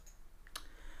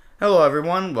Hello,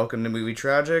 everyone. Welcome to Movie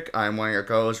Tragic. I'm one of your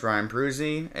co-hosts, Ryan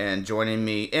Pruzzi, and joining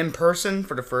me in person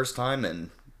for the first time in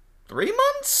 3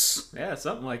 months Yeah,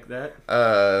 something like that.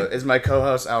 is my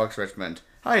co-host, Alex Richmond.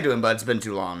 How you doing, bud? It's been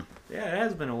too long. Yeah, it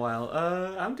has been a while.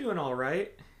 I'm doing all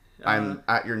right. I'm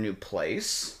at your new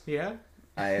place. Yeah.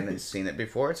 I haven't seen it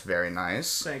before. It's very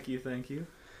nice. Thank you.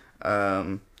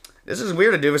 This is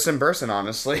weird to do this in person,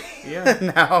 honestly.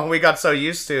 Yeah. Now we got so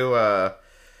used to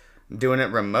doing it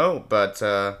remote, but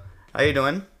how you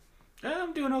doing?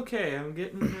 I'm doing okay. I'm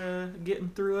getting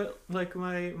through it. Like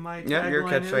my Yeah, your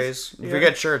tagline catchphrase. is. If we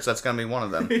get shirts, that's gonna be one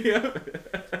of them. Yeah.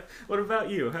 What about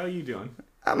you? How are you doing?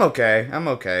 I'm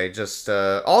okay. Just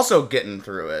also getting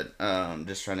through it.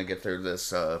 Just trying to get through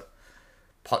this.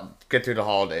 Get through the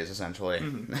holidays, essentially.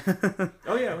 Mm-hmm.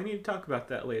 Oh yeah, we need to talk about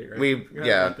that later.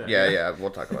 Yeah. We'll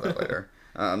talk about that later.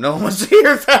 No one wants to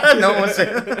hear that. No one wants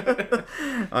to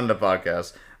on the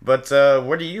podcast. But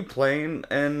what are you playing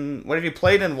and what have you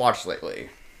played and watched lately?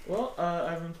 Well,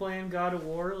 I've been playing God of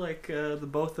War like the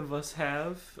both of us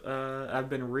have. I've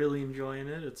been really enjoying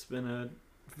it. It's been a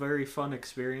very fun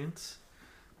experience.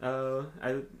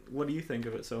 What do you think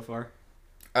of it so far?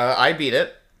 I beat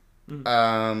it.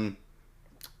 Mm.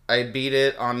 I beat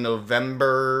it on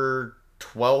November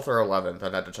 12th or 11th.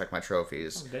 I'd have to check my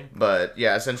trophies. Oh, dang. But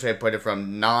yeah, essentially I played it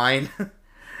from 9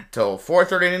 till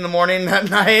 4:30 in the morning that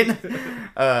night.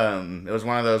 It was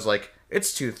one of those like,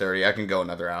 it's 2:30, I can go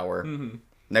another hour. Mm-hmm.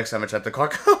 Next time I check the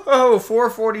clock, oh,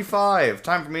 4:45.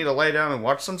 Time for me to lay down and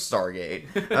watch some Stargate.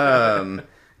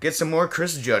 Get some more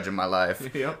Chris Judge in my life.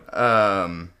 Yep.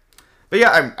 But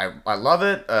yeah, I love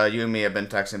it. You and me have been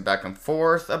texting back and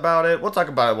forth about it. We'll talk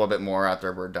about it a little bit more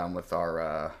after we're done with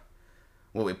our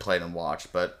what we played and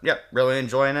watched. But yeah, really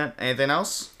enjoying it. Anything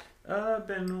else? I've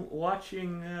been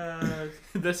watching.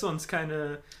 This one's kind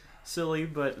of silly,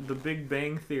 but The Big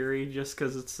Bang Theory, just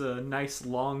because it's a nice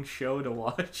long show to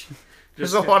watch.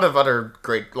 There's a lot of other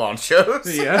great launch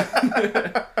shows. Yeah.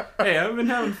 Hey, I've been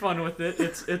having fun with it.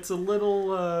 It's a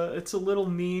little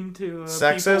mean to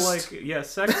Sexist? people like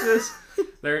sexist.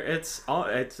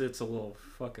 It's a little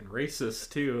fucking racist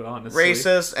too, honestly.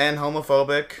 Racist and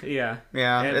homophobic. Yeah.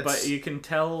 Yeah. But you can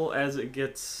tell as it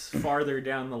gets farther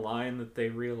down the line that they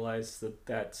realize that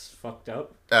that's fucked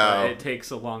up. Oh. It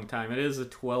takes a long time. It is a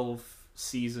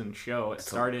 12-season show. It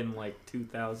started in like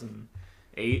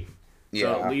 2008. Yeah.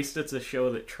 So at least it's a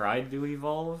show that tried to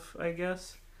evolve, I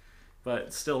guess.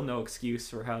 But still no excuse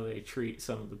for how they treat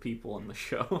some of the people in the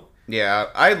show. Yeah,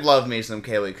 I love me some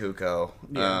Kaylee Kuko.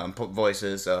 Yeah.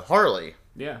 Voices Harley.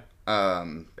 Yeah.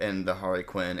 In the Harley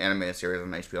Quinn animated series on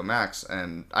HBO Max,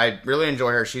 and I really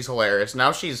enjoy her. She's hilarious.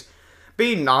 Now she's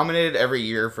being nominated every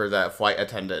year for that flight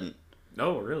attendant.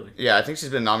 Oh, really? Yeah, I think she's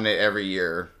been nominated every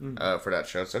year for that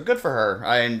show. So good for her.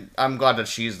 I'm glad that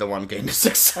she's the one gaining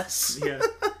success. Yeah.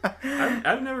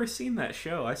 I've never seen that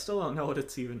show. I still don't know what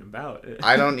it's even about.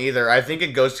 I don't either. I think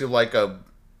it goes to like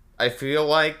I feel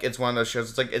like it's one of those shows.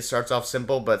 It's like it starts off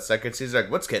simple, but second season,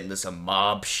 like, let's get into some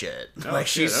mob shit. Oh, like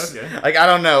shit, she's okay. like, I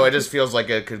don't know. It just feels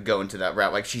like it could go into that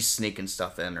route. Like she's sneaking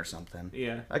stuff in or something.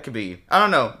 Yeah. That could be. I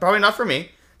don't know. Probably not for me.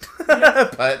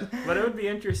 But it would be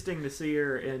interesting to see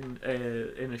her in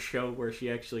a show where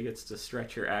she actually gets to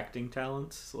stretch her acting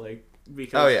talents, like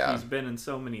because she's been in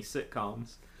so many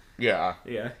sitcoms. Yeah.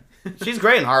 Yeah. She's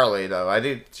great in Harley, though. I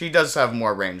think she does have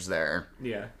more range there.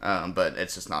 Yeah. But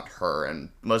it's just not her, and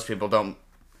most people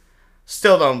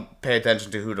still don't pay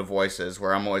attention to who the voice is.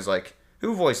 Where I'm always like,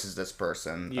 who voices this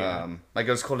person? Yeah. Like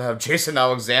it was cool to have Jason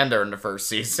Alexander in the first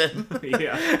season.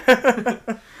 Yeah.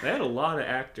 They had a lot of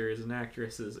actors and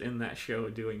actresses in that show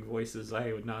doing voices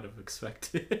I would not have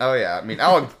expected. Oh yeah, I mean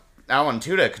Alan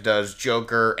Tudyk does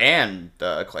Joker and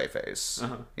Clayface.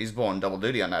 Uh-huh. He's pulling double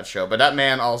duty on that show, but that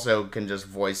man also can just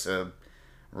voice a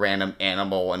random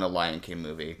animal in a Lion King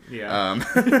movie. Yeah.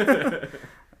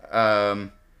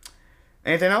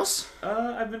 Anything else?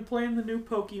 I've been playing the new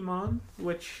Pokemon,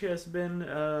 which has been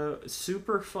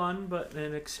super fun, but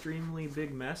an extremely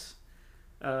big mess.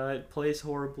 It plays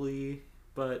horribly,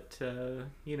 but,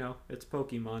 it's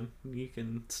Pokemon. You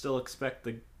can still expect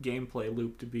the gameplay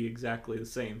loop to be exactly the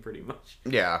same, pretty much.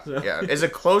 Yeah, So. yeah. Is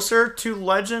it closer to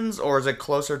Legends, or is it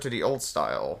closer to the old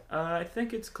style? I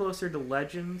think it's closer to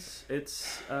Legends.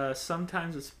 It's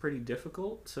sometimes it's pretty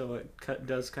difficult, so it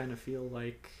does kind of feel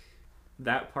like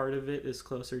that part of it is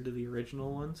closer to the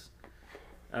original ones.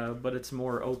 But it's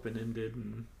more open-ended,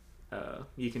 and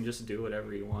you can just do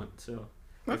whatever you want. So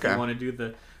if you want to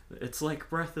do it's like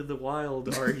Breath of the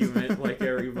Wild argument like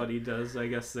everybody does, I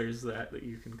guess there's that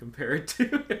you can compare it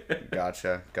to.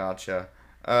 Gotcha.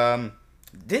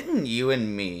 Didn't you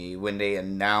and me, when they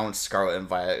announced Scarlet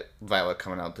and Violet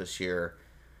coming out this year,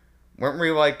 weren't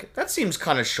we like, that seems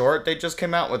kind of short? They just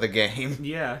came out with a game.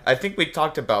 Yeah. I think we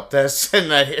talked about this,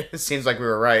 and it seems like we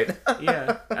were right.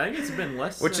 Yeah. I think it's been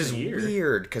less Which than is a year.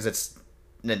 weird, because it's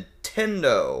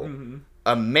Nintendo.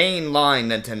 A mainline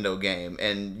Nintendo game,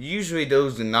 and usually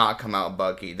those do not come out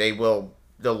buggy. They will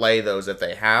delay those if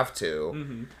they have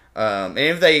to. And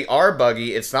if they are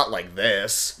buggy, it's not like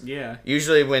this. Yeah.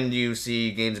 Usually when you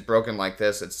see games broken like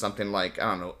this, it's something like,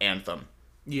 I don't know, Anthem.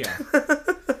 Yeah.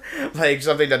 Like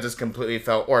something that just completely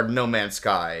fell, or No Man's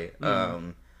Sky.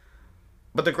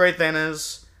 But the great thing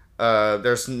is,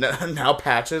 there's now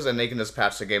patches, and they can just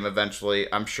patch the game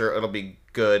eventually. I'm sure it'll be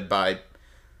good by,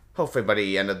 hopefully by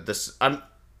the end of this.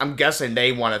 I'm guessing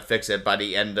they want to fix it by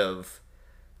the end of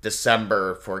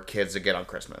December for kids to get on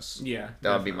Christmas. Yeah.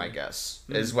 That would be my guess.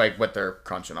 Is like what they're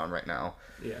crunching on right now.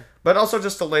 Yeah. But also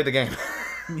just delay the game.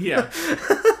 Yeah.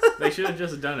 They should have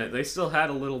just done it. They still had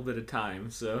a little bit of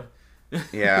time, so.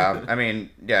 Yeah, I mean,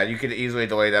 yeah, you could easily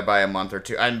delay that by a month or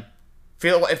two.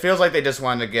 It feels like they just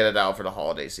wanted to get it out for the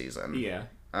holiday season. Yeah.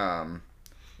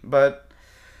 But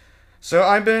so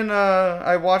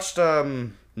I watched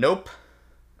Nope,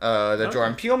 the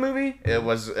Jordan Peele movie. It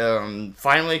was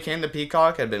finally came to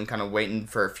Peacock. I'd been kind of waiting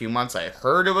for a few months. I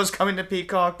heard it was coming to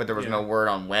Peacock, but there was no word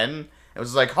on when. It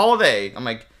was like holiday. I'm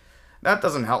like, that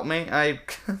doesn't help me. I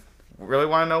really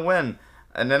want to know when.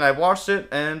 And then I watched it,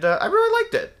 and I really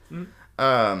liked it.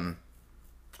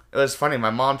 It was funny. My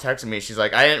mom texted me. She's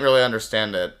like, I didn't really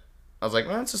understand it. I was like,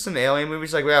 well, it's just an alien movie.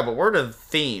 She's like, yeah, but what are the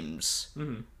themes?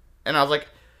 And I was like,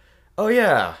 oh,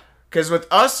 yeah. Because with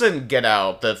us and Get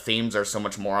Out, the themes are so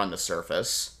much more on the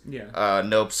surface. Yeah.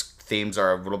 Nope's themes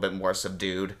are a little bit more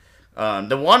subdued.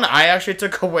 The one I actually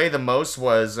took away the most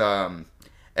was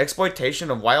exploitation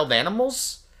of wild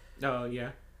animals. Oh,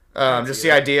 yeah. Just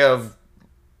the idea of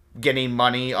getting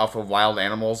money off of wild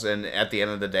animals, and at the end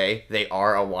of the day, they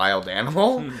are a wild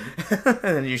animal.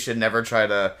 And you should never try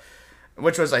to...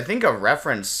 Which was, I think, a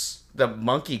reference, the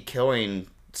monkey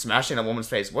smashing a woman's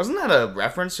face. Wasn't that a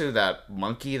reference to that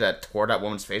monkey that tore that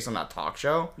woman's face on that talk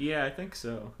show? Yeah, I think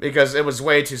so. Because it was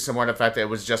way too similar to the fact that it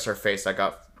was just her face that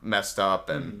got messed up,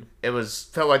 and it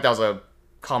felt like that was a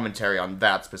commentary on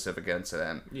that specific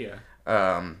incident. Yeah.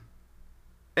 And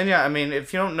yeah, I mean,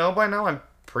 if you don't know by now, I'm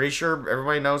pretty sure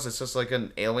everybody knows it's just like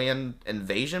an alien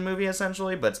invasion movie,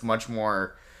 essentially, but it's much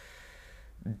more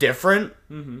different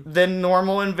than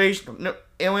normal invasion. No,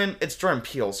 Alien, it's Jordan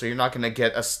Peele, so you're not going to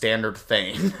get a standard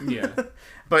thing. Yeah.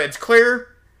 But it's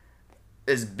clear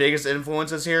his biggest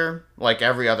influences here, like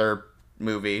every other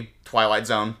movie, Twilight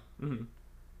Zone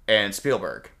and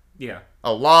Spielberg. Yeah.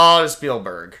 A lot of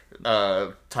Spielberg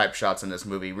type shots in this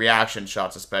movie, reaction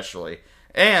shots especially.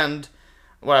 And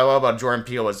what I love about Jordan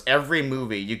Peele is every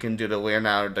movie you can do the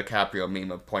Leonardo DiCaprio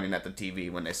meme of pointing at the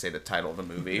TV when they say the title of the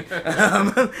movie.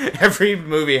 Every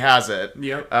movie has it.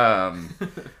 Yep.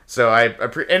 So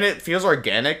and it feels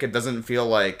organic. It doesn't feel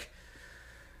like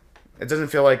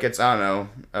it's, I don't know.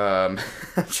 I'm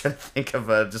trying to think of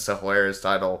just a hilarious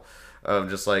title of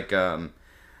just like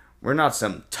we're not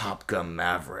some Top Gun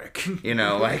Maverick, you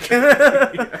know, like.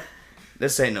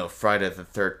 This ain't no Friday the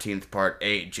 13th Part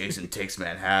 8, Jason Takes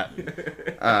Manhattan.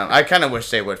 I kind of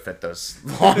wish they would fit those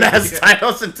long-ass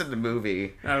titles into the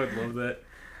movie. I would love that.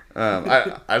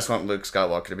 I just want Luke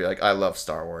Skywalker to be like, I love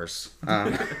Star Wars.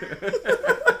 And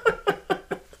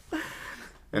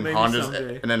then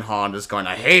Han just going,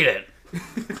 I hate it.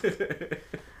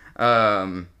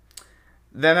 Then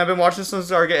I've been watching some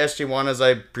Zarga SG-1, as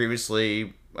I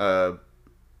previously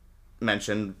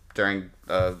mentioned during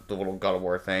the little God of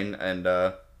War thing, and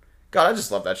God, I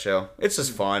just love that show. It's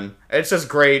just fun. It's just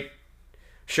great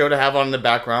show to have on in the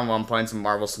background while I'm playing some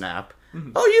Marvel Snap.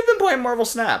 Oh, you've been playing Marvel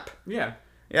Snap? Yeah.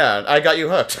 Yeah, I got you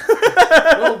hooked.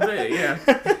 A little bit, yeah.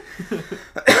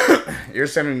 You're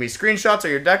sending me screenshots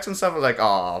of your decks and stuff. I was like,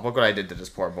 oh, look what I did to this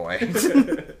poor boy.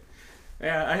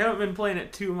 Yeah, I haven't been playing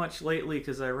it too much lately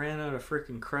because I ran out of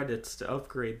freaking credits to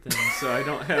upgrade things, so I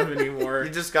don't have any more. You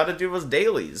just gotta do those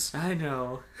dailies. I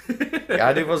know.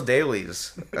 Gotta do those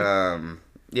dailies.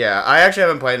 Yeah, I actually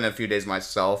haven't played in a few days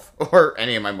myself, or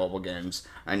any of my mobile games.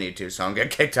 I need to, so I'm getting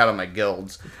kicked out of my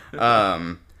guilds. Played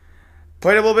a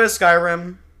little bit of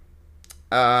Skyrim.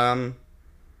 I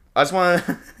just want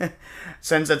to,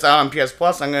 since it's out on PS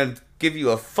Plus, I'm going to give you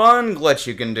a fun glitch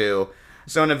you can do.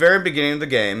 So in the very beginning of the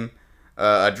game,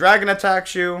 a dragon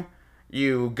attacks you.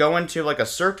 You go into like a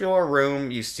circular room,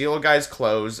 you steal a guy's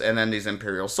clothes, and then these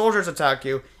Imperial soldiers attack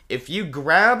you. If you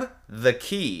grab the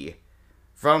key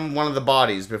from one of the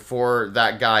bodies before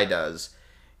that guy does,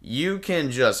 you can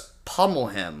just pummel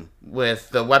him with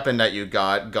the weapon that you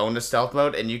got, go into stealth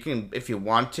mode, and you can, if you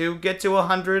want to, get to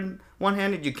 100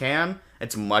 one-handed, you can.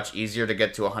 it's much easier to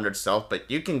get to 100 stealth, but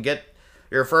you can get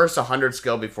your first 100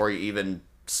 skill before you even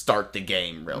start the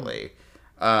game, really.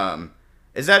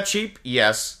 Is that cheap?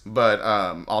 Yes, but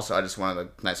also I just wanted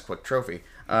a nice quick trophy.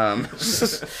 And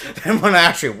when I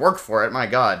actually work for it, my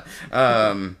god.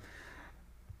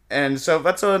 And so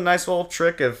that's a nice little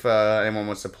trick if anyone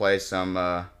wants to play some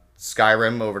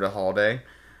Skyrim over the holiday.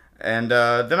 And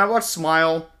then I watched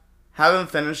Smile. Haven't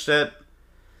finished it.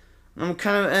 I'm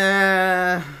kind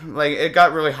of like, it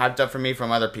got really hyped up for me from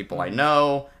other people I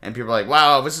know, and people are like,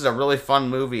 wow, this is a really fun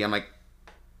movie. I'm like,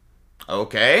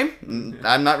 okay,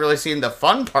 I'm not really seeing the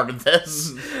fun part of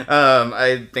this.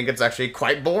 I think it's actually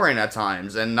quite boring at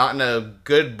times, and not in a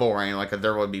good boring, like a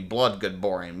There Will Be Blood good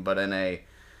boring, but in a,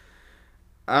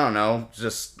 I don't know,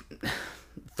 just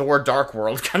Thor Dark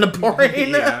World kind of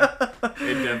boring. Yeah,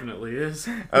 it definitely is.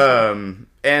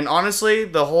 And honestly,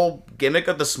 the whole gimmick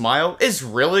of the smile is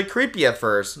really creepy at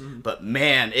first, but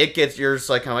man, it gets, you're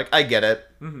just like, kind of like, I get it.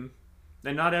 And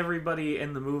not everybody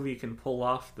in the movie can pull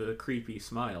off the creepy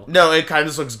smile. No, it kind of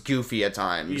just looks goofy at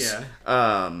times.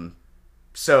 Yeah.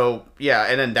 So, yeah,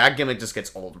 and then that gimmick just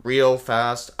gets old real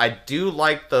fast. I do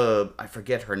like I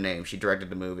forget her name, she directed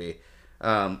the movie.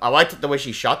 I liked the way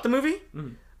she shot the movie.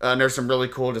 And there's some really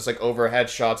cool, just like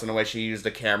overhead shots, and the way she used the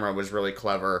camera was really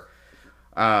clever.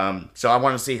 So I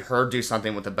want to see her do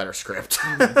something with a better script.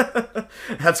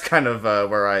 That's kind of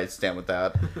where I stand with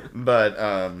that. But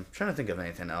trying to think of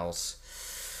anything else.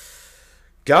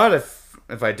 God,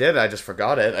 if I did, I just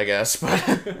forgot it, I guess.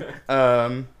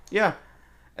 But yeah.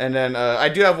 And then I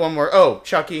do have one more. Oh,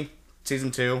 Chucky,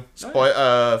 season 2.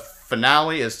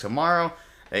 Finale is tomorrow.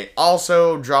 They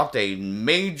also dropped a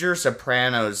major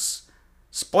Sopranos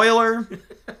spoiler.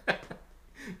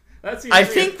 I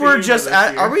think we're just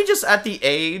at... Are we just at the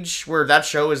age where that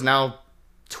show is now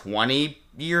 20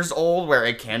 years old, where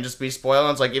it can just be spoiled?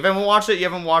 And it's like, if you haven't watched it, you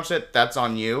haven't watched it, that's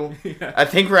on you. Yeah. I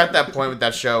think we're at that point with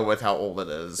that show with how old it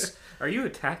is. Are you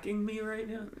attacking me right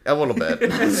now? A little bit.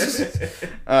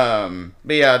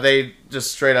 But yeah, they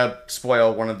just straight up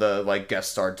spoil one of the like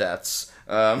guest star deaths,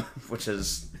 which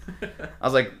is... I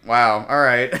was like, wow,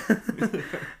 alright.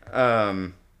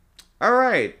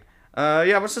 Alright.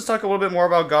 Yeah, let's just talk a little bit more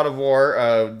about God of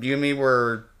War. You and me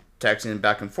were texting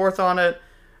back and forth on it.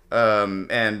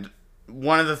 And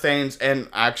one of the things, and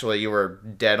actually you were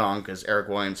dead on, because Eric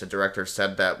Williams, the director,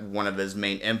 said that one of his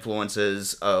main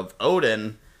influences of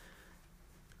Odin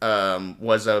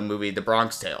was a movie, The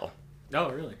Bronx Tale. Oh,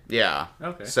 really? Yeah.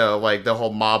 Okay. So, like, the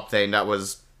whole mob thing, that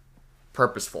was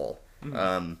purposeful.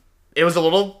 It was a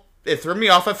little... It threw me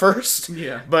off at first,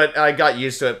 yeah, but I got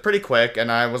used to it pretty quick,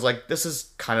 and I was like, this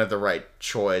is kind of the right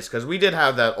choice, because we did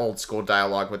have that old school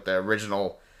dialogue with the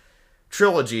original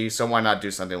trilogy, so why not do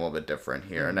something a little bit different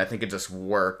here? And I think it just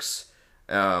works.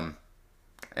 And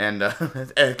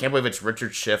I can't believe it's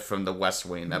Richard Schiff from The West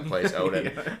Wing that plays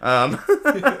Odin,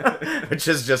 which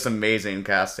is just amazing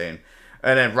casting.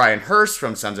 And then Ryan Hurst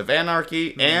from Sons of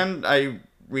Anarchy, and I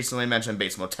recently mentioned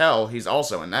Bates Motel, he's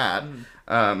also in that.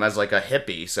 As like a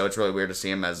hippie, so it's really weird to see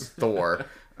him as Thor.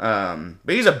 But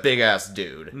he's a big ass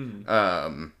dude.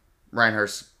 Ryan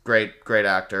Hurst, great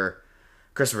actor.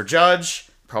 Christopher Judge,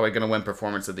 probably gonna win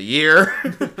Performance of the Year,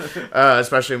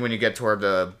 especially when you get toward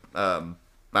the I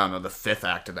don't know, the 5th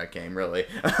act of that game, really.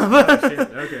 Oh, shit.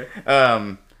 Okay.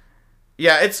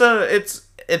 Yeah,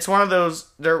 it's one of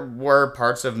those. There were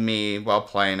parts of me while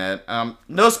playing it.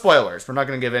 No spoilers. We're not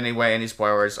gonna give any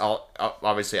spoilers.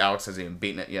 Obviously, Alex hasn't even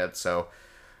beaten it yet, so.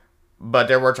 But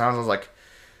there were times I was like,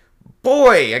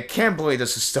 boy, I can't believe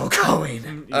this is still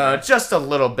going. Just a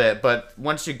little bit, but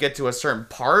once you get to a certain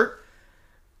part,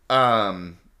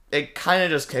 it kind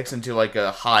of just kicks into like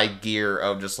a high gear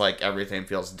of just like everything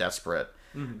feels desperate.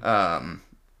 And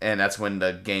that's when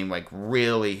the game like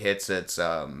really hits its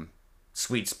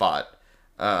sweet spot,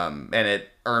 and it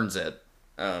earns it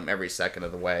every second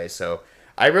of the way. So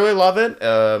I really love it.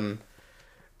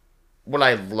 What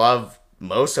I love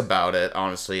most about it,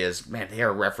 honestly, is, man, they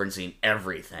are referencing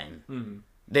everything.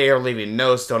 They are leaving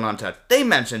no stone untouched. They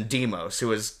mentioned Deimos,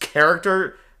 who is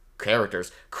Kratos'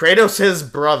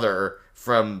 brother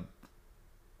from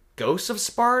Ghosts of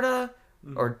Sparta?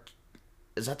 Or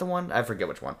is that the one? I forget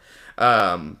which one.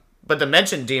 But to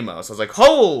mention Deimos, I was like,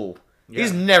 oh! Yeah.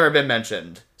 He's never been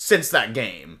mentioned since that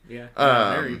game. Yeah,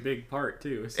 a very big part,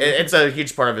 too. So. It's a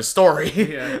huge part of his story.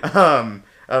 Yeah.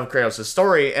 Of Kratos'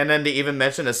 story, and then to even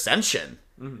mention Ascension.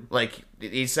 Like,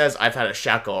 he says, I've had a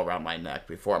shackle around my neck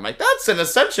before. I'm like, that's an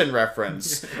Ascension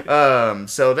reference.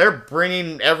 So they're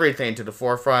bringing everything to the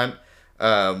forefront.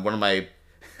 One of my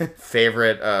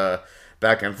favorite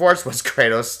back and forths was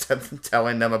Kratos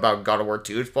telling them about God of War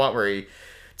 2's plot, where he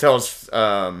tells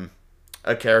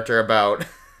a character about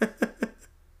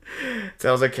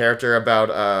tells a character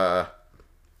about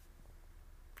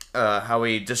how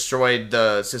he destroyed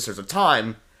the Sisters of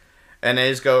Time, and they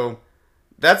just go,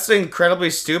 "That's incredibly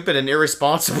stupid and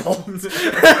irresponsible."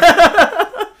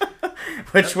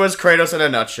 Which was Kratos in a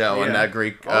nutshell in that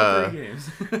Greek. All 3 games.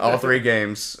 All 3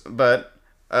 games. But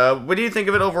what do you think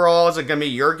of it overall? Is it going to be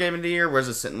your game of the year? Where's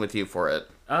it sitting with you for it?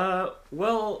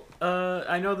 Well,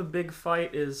 I know the big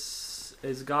fight is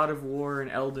God of War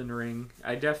and Elden Ring.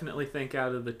 I definitely think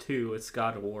out of the 2, it's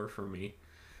God of War for me.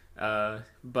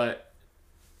 But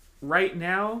right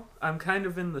now, I'm kind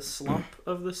of in the slump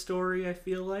of the story, I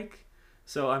feel like.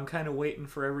 So I'm kind of waiting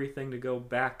for everything to go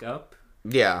back up.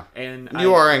 Yeah. And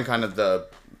you are in kind of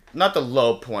not the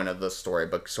low point of the story,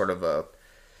 but sort of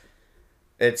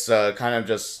it's kind of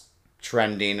just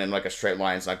trending in like a straight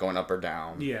line. It's not going up or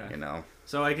down. Yeah. You know.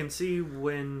 So I can see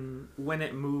when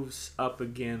it moves up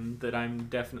again that I'm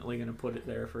definitely going to put it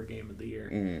there for Game of the Year.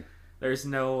 Mm. There's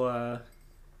no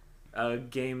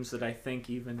games that I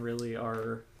think even really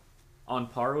are on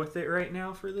par with it right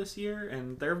now for this year,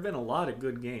 and there have been a lot of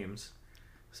good games.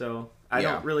 So I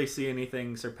don't really see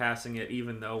anything surpassing it,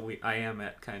 even though I am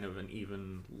at kind of an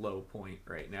even low point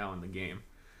right now in the game.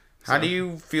 So, how do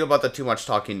you feel about the too much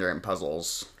talking during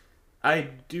puzzles? I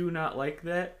do not like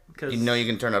that. Cause, you know you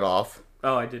can turn it off?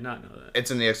 Oh, I did not know that.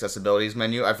 It's in the accessibilities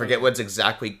menu. I forget what it's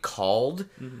exactly called,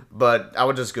 but I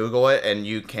would just Google it, and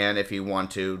you can if you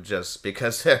want to, just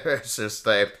because it's just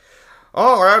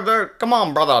come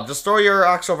on, brother, just throw your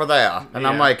axe over there. And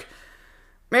I'm like,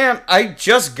 man, I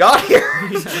just got here.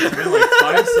 It's been like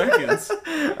 5 seconds.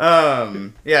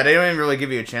 Yeah, they don't even really give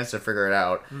you a chance to figure it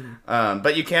out.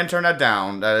 But you can turn that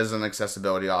down. That is an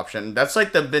accessibility option. That's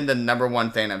like been the number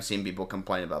one thing I've seen people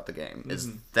complain about the game, is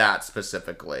that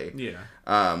specifically. Yeah.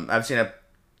 I've seen a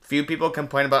few people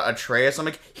complain about Atreus. I'm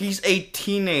like, he's a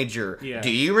teenager. Yeah.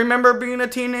 Do you remember being a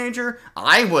teenager?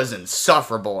 I was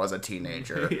insufferable as a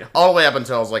teenager. All the way up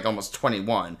until I was like almost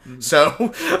 21. So,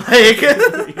 like,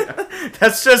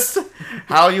 that's just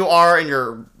how you are in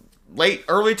your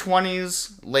early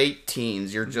 20s, late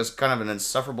teens. You're just kind of an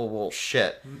insufferable little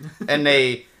shit. And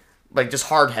they, like, just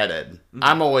hard-headed.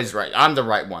 I'm always right. I'm the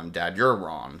right one, Dad. You're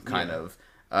wrong, kind of.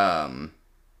 And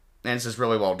it's just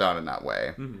really well done in that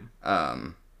way.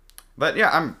 But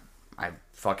yeah, I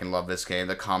fucking love this game.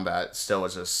 The combat still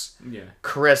is just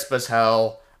crisp as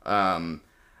hell.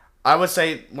 I would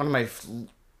say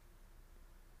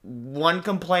one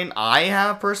complaint I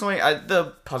have personally,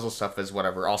 the puzzle stuff is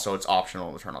whatever. Also, it's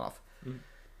optional to turn off.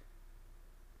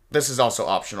 This is also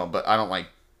optional, but I don't like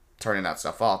turning that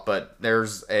stuff off. But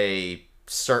there's a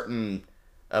certain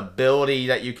ability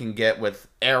that you can get with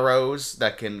arrows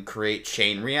that can create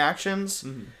chain reactions.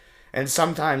 And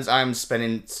sometimes I'm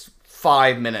spending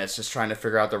 5 minutes just trying to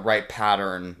figure out the right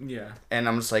pattern. Yeah. And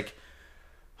I'm just like,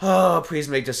 oh, please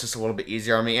make this just a little bit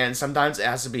easier on me. And sometimes it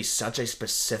has to be such a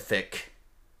specific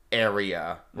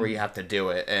area where you have to do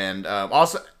it. And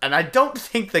and I don't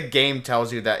think the game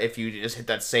tells you that if you just hit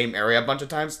that same area a bunch of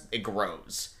times, it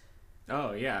grows.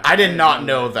 Oh, yeah. I did not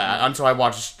know that until I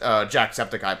watched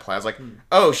Jacksepticeye play. I was like,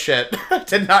 oh, shit. I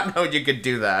did not know you could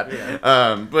do that.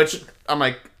 Yeah. Which, I'm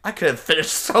like, I could have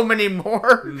finished so many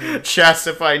more chests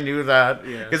if I knew that.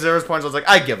 Because there was points I was like,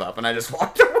 I give up, and I just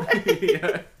walked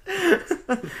away.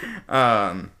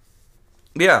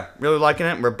 Yeah, really liking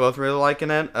it. We're both really liking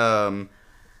it.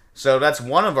 So that's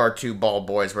one of our 2 ball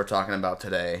boys we're talking about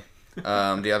today.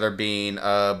 The other being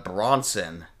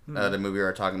Bronson, the movie we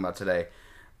were talking about today.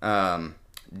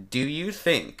 Do you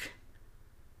think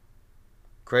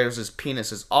Kratos'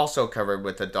 penis is also covered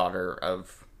with the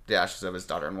ashes of his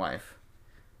daughter and wife?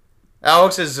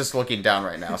 Alex is just looking down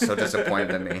right now, so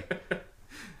disappointed in me.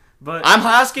 But I'm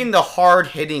asking the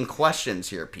hard-hitting questions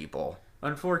here, people.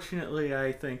 Unfortunately,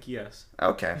 I think yes.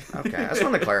 Okay. I just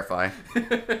want to clarify.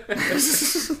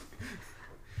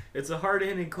 It's a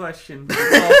hard-hitting question, but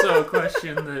it's also a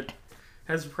question that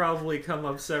has probably come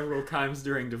up several times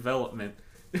during development.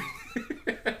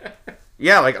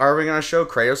 Yeah, like, are we going to show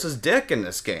Kratos' dick in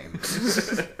this game?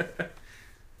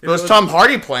 If it was Tom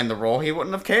Hardy playing the role, he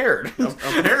wouldn't have cared.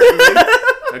 Apparently.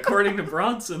 According to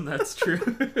Bronson, that's true.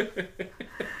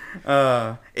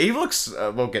 He looks,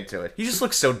 we'll get to it. He just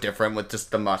looks so different with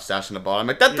just the mustache and the bald. I'm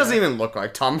like, that doesn't even look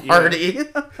like Tom Hardy.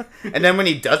 And then when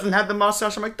he doesn't have the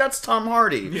mustache, I'm like, that's Tom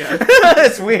Hardy. Yeah.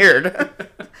 It's weird.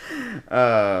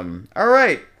 All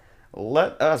right.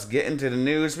 Let us get into the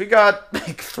news. We got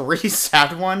like 3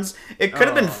 sad ones. It could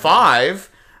have been 5.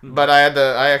 But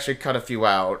I actually cut a few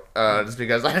out, just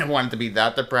because I didn't want it to be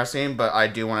that depressing, but I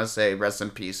do want to say rest in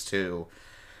peace to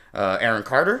Aaron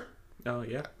Carter. Oh,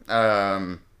 yeah.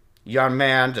 young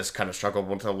man, just kind of struggled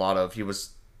with a lot of. He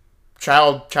was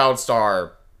child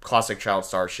star, classic child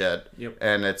star shit. Yep.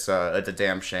 And it's a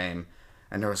damn shame.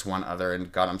 And there was one other,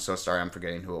 and God, I'm so sorry, I'm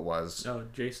forgetting who it was. Oh,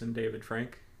 Jason David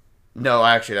Frank. No,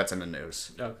 actually, that's in the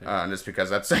news. Okay. Just because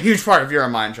that's a huge part of your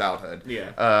and mine childhood.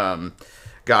 Yeah.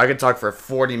 God, I could talk for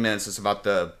 40 minutes just about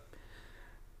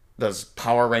those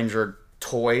Power Ranger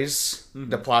toys,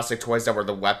 the plastic toys that were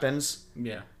the weapons.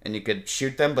 Yeah. And you could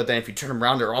shoot them, but then if you turn them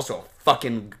around, they're also a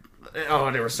fucking...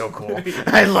 Oh, they were so cool.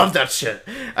 I love that shit.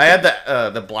 I had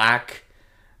the black...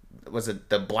 Was it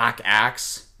the black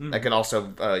axe? That could also...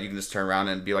 you can just turn around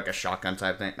and be like a shotgun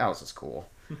type thing. That was just cool.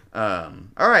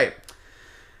 Alright.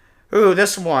 Ooh,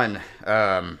 this one.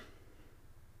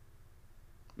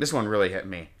 This one really hit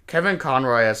me. Kevin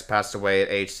Conroy has passed away at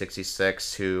age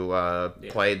 66, who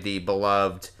played the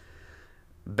beloved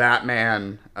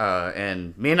Batman,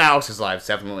 and me and Alex's lives,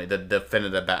 definitely the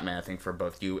definitive Batman, I think, for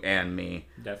both you and me.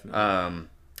 Definitely.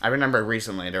 I remember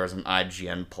recently there was an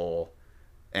IGN poll,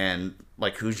 and,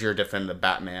 like, who's your definitive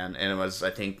Batman? And it was, I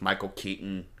think, Michael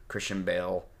Keaton, Christian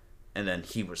Bale, and then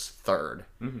he was third.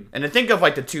 Mm-hmm. And to think of,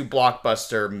 like, the two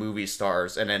blockbuster movie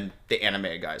stars, and then the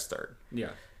animated guy's third.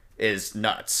 Yeah. Is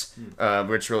nuts.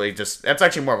 Which really just... That's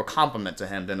actually more of a compliment to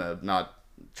him than a... Not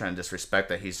trying to disrespect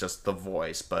that he's just the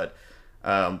voice, but...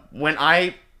 when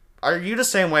I... Are you the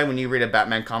same way when you read a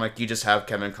Batman comic, you just have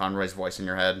Kevin Conroy's voice in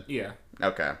your head? Yeah.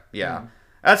 Okay, yeah.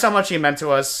 That's how much he meant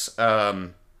to us.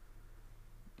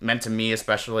 Meant to me,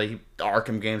 especially. The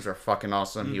Arkham games were fucking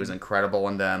awesome. He was incredible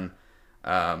in them.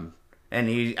 And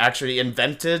he actually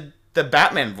invented the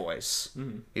Batman voice.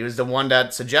 He was the one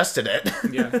that suggested it.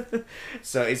 Yeah.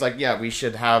 So he's like, yeah, we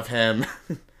should have him...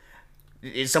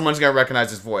 Someone's going to recognize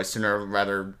his voice sooner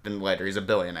rather than later. He's a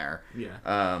billionaire.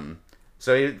 Yeah.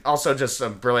 So he also just a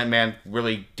brilliant man,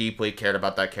 really deeply cared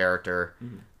about that character.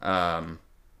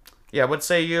 Yeah, what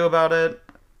say you about it?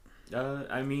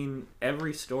 I mean,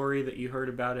 every story that you heard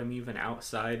about him, even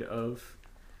outside of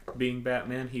being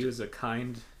Batman, he was a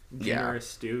kind,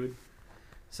 generous dude.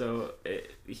 So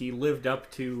he lived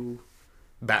up to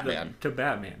Batman. To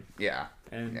Batman. Yeah.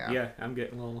 And yeah, I'm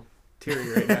getting a little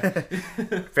teary right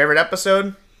now. Favorite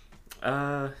episode?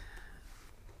 I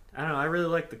don't know. I really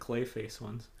like the Clayface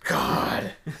ones.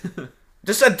 God.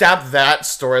 Just adapt that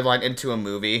storyline into a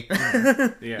movie.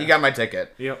 Yeah. You got my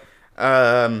ticket. Yep.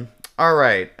 All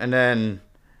right. And then,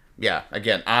 yeah,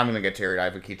 again, I'm going to get teary-eyed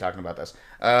if we keep talking about this.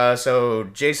 So,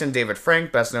 Jason David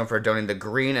Frank, best known for donating the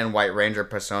Green and White Ranger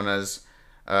personas,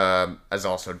 has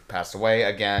also passed away.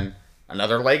 Again,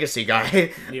 another legacy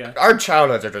guy. Yeah. Our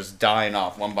childhoods are just dying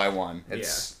off one by one.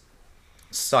 It's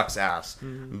sucks ass.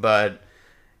 But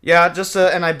yeah, just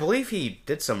and I believe he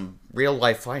did some real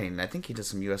life fighting. I think he did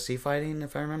some UFC fighting,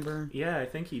 if I remember. Yeah, I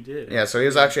think he did. Yeah, so he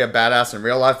was actually a badass in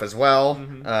real life as well.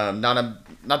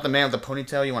 Not the man with the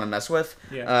ponytail you want to mess with.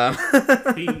 Yeah.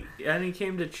 He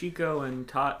came to Chico and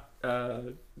taught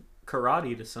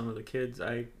karate to some of the kids.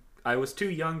 I was too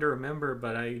young to remember,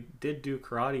 but I did do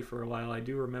karate for a while. I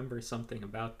do remember something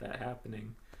about that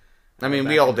happening. I mean,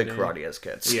 we all did karate as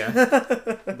kids. Yeah.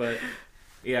 But,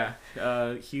 yeah,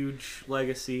 huge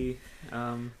legacy.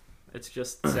 It's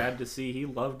just sad to see. He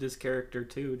loved his character,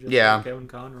 too. Just like Kevin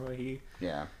Conroy.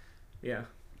 Yeah. Yeah.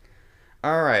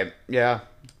 All right. Yeah.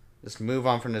 Let's move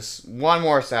on from this. One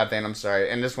more sad thing, I'm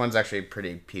sorry. And this one's actually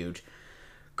pretty huge.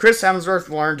 Chris Hemsworth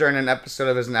learned during an episode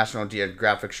of his National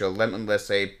Geographic show Limitless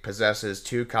he possesses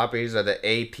 2 copies of the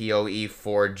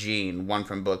APOE4 gene, one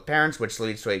from both parents, which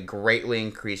leads to a greatly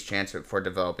increased chance for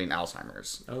developing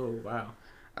Alzheimer's. Oh, wow.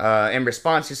 In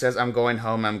response, he says, I'm going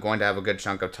home, I'm going to have a good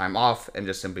chunk of time off, and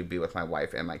just simply be with my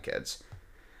wife and my kids.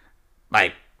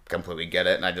 I completely get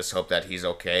it, and I just hope that he's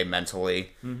okay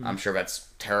mentally. I'm sure that's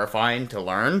terrifying to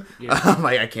learn. Yeah.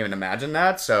 I can't even imagine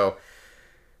that, so...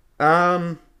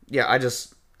 yeah,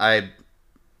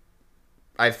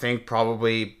 I think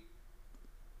probably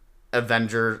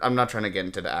Avengers... I'm not trying to get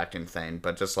into the acting thing,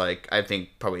 but just like, I think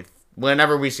probably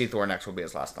whenever we see Thor next will be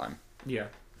his last time. Yeah.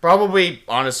 Probably,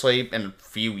 honestly, in a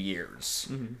few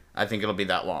years. I think it'll be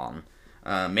that long.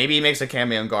 Maybe he makes a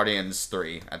cameo in Guardians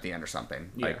 3 at the end or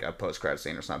something. Like a post-credit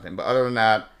scene or something. But other than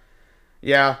that,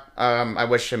 yeah, I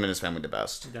wish him and his family the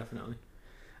best. Definitely.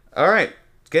 Alright,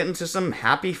 let's get into some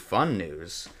happy, fun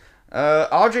news.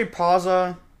 Audrey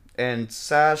Pauza and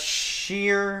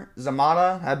Sashir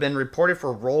Zamata have been reported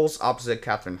for roles opposite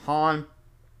Catherine Hahn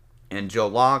and Joe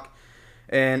Locke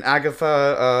in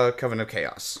Agatha, Coven of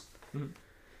Chaos.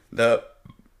 The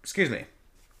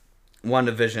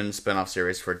WandaVision spin-off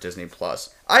series for Disney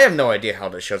Plus. I have no idea how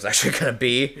this show's actually gonna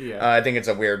be. Yeah. I think it's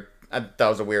that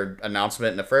was a weird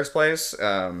announcement in the first place.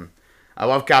 I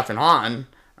love Catherine Hahn,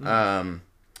 but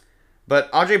But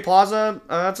Aubrey Plaza,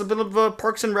 that's a bit of a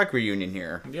Parks and Rec reunion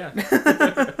here. Yeah.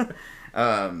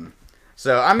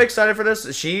 So I'm excited for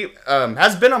this. She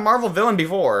has been a Marvel villain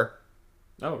before.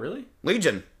 Oh, really?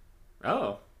 Legion.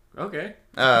 Oh, okay.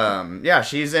 Yeah,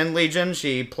 she's in Legion.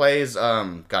 She plays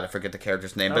God, I forget the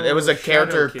character's name, but it was a Shadow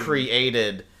character King.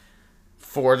 created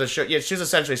for the show. Yeah, she's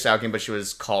essentially Shadow King, but she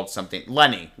was called something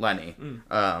Lenny.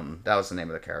 That was the name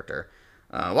of the character.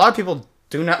 A lot of people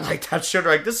do not like that show.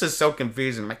 They're like, this is so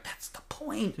confusing. I'm like, that's the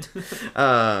point.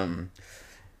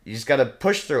 You just gotta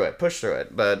push through it.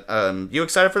 But you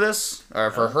excited for this? Or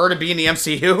for her to be in the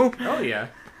MCU? Oh, yeah.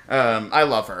 I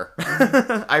love her.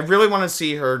 I really want to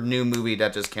see her new movie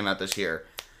that just came out this year.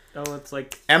 Oh, it's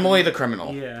like... Emily the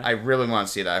Criminal. Yeah. I really want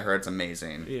to see that. I heard it's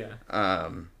amazing. Yeah.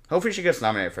 Hopefully she gets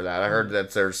nominated for that. I heard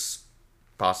that there's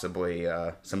possibly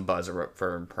some buzz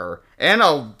for her.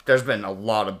 And there's been a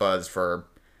lot of buzz for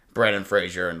Brendan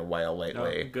Fraser in The Whale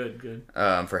lately. Oh, good.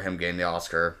 For him getting the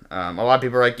Oscar. A lot of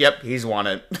people are like, yep, he's won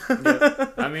it.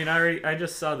 Yep. I mean, I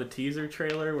just saw the teaser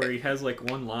trailer where he has like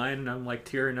one line and I'm like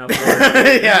tearing up.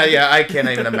 yeah, I can't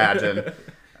even imagine.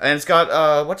 And it's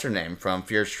got, what's her name from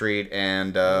Fear Street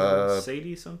and...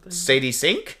 Sadie something? Sadie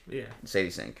Sink? Yeah. Sadie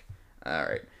Sink.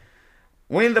 Alright.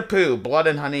 Winnie the Pooh, Blood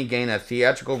and Honey gain a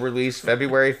theatrical release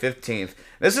February 15th.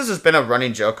 This has just been a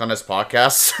running joke on this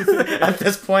podcast at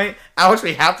this point. Alex,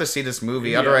 we have to see this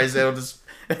movie, otherwise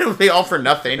it'll be all for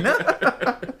nothing.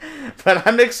 But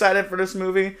I'm excited for this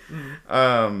movie.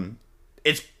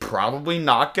 It's probably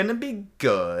not going to be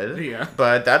good,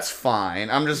 but that's fine.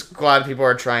 I'm just glad people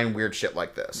are trying weird shit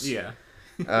like this. Yeah.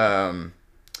 Oh,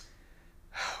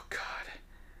 God.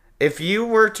 If you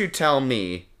were to tell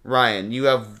me, Ryan, you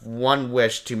have one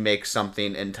wish to make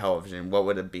something in television, what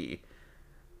would it be?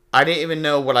 I didn't even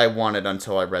know what I wanted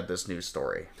until I read this news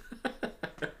story.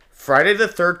 Friday the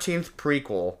 13th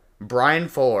prequel, Brian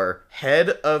Fuller, head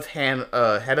of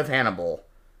Hannibal,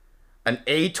 an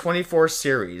A24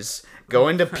 series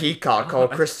going to Peacock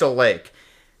called Crystal Lake.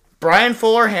 Brian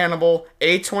Fuller, Hannibal,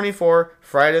 A24,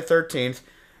 Friday the 13th.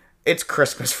 It's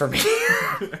Christmas for me.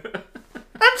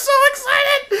 I'm so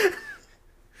excited!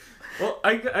 Well,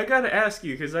 I gotta ask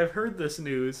you, because I've heard this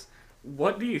news.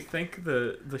 What do you think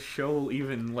the show will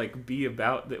even like be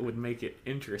about that would make it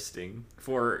interesting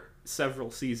for several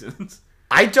seasons?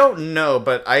 I don't know,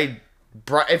 but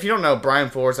if you don't know, Brian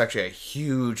Fuller is actually a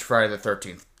huge Friday the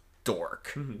 13th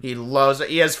dork. Mm-hmm.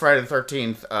 He has Friday the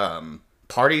 13th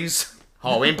parties,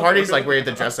 Halloween parties, like where you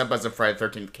have to dress up as a Friday the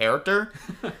 13th character.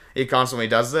 He constantly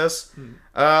does this.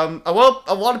 Well,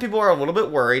 a lot of people are a little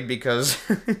bit worried because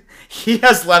he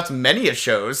has left many of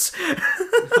shows.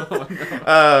 Oh,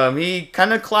 no. He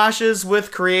kind of clashes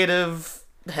with creative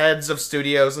heads of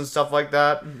studios and stuff like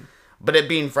that. But it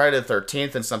being Friday the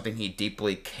 13th and something he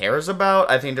deeply cares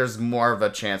about, I think there's more of a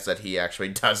chance that he actually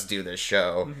does do this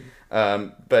show.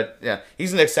 But yeah,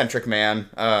 he's an eccentric man.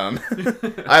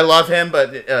 I love him,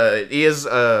 but he is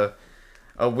a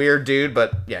weird dude.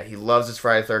 But yeah, he loves his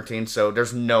Friday the 13th, so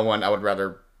there's no one I would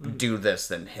rather do this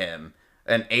than him.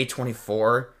 An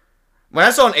A24. When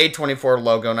I saw an A24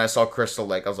 logo and I saw Crystal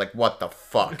Lake, I was like, what the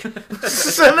fuck?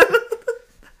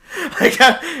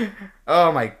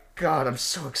 Oh my God, I'm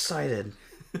so excited.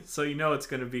 So you know it's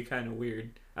going to be kind of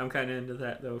weird. I'm kind of into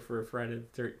that, though, for a Friday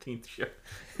the 13th show.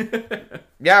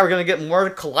 Yeah, we're going to get more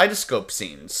kaleidoscope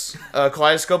scenes.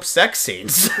 Kaleidoscope sex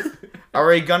scenes. Are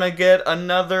we going to get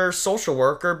another social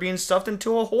worker being stuffed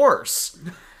into a horse?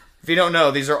 If you don't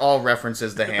know, these are all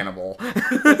references to Hannibal.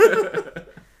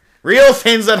 Real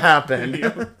things that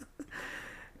happen.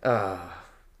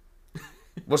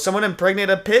 Will someone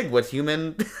impregnate a pig with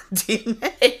human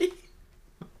DNA?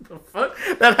 The fuck?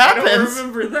 That happens. I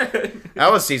don't remember that.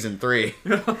 That was season 3.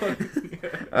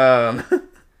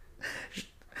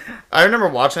 I remember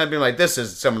watching that being like, this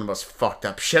is some of the most fucked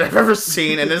up shit I've ever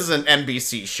seen, and this is an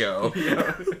NBC show.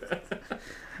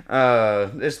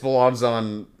 This belongs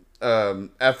on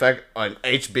FX on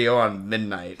HBO on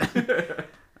midnight.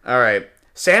 Alright.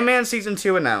 Sandman Season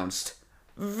 2 announced.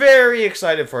 Very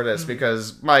excited for this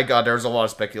because, my God, there was a lot of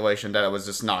speculation that it was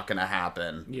just not going to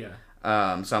happen. Yeah.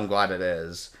 So I'm glad it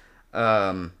is.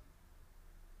 I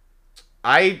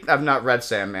have not read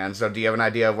Sandman, so do you have an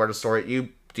idea of where the story...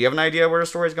 Do you have an idea where the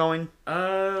story's going?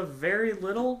 Very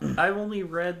little. I've only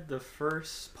read the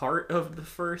first part of the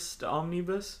first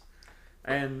omnibus.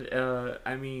 And,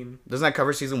 I mean... Doesn't that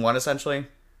cover season 1, essentially?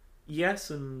 Yes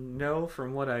and no,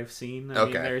 from what I've seen. I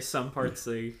mean, there's some parts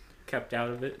they kept out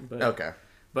of it, but okay.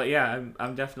 But yeah,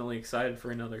 I'm definitely excited for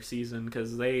another season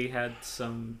because they had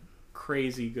some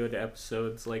crazy good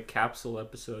episodes, like capsule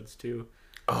episodes too.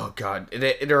 Oh God,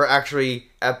 there are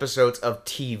actually episodes of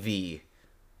TV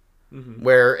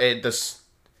where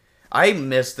I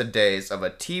miss the days of a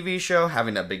TV show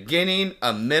having a beginning,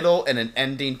 a middle, and an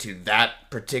ending to that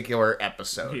particular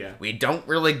episode. Yeah. We don't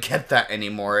really get that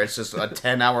anymore. It's just a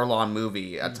 10-hour long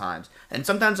movie at times. And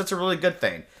sometimes it's a really good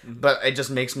thing. But it just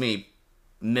makes me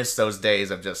miss those days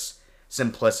of just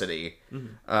simplicity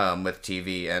with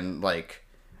TV. And, like,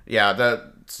 yeah,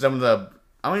 some of the,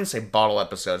 I wouldn't say bottle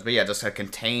episodes, but yeah, just a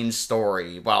contained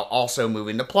story while also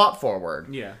moving the plot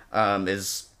forward. Yeah.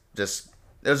 Is just...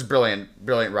 It was brilliant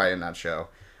writing that show.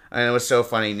 And it was so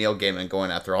funny, Neil Gaiman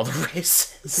going after all the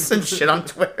racists and shit on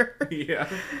Twitter. Yeah.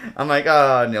 I'm like,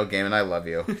 oh, Neil Gaiman, I love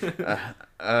you.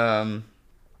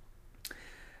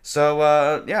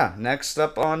 Yeah, next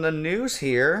up on the news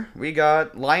here, we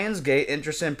got Lionsgate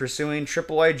interested in pursuing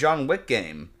AAA John Wick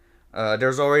game.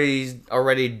 There's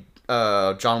already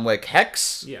John Wick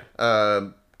Hex,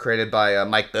 created by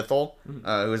Mike Bithell,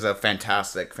 who is a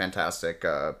fantastic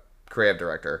creative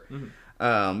director.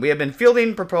 We have been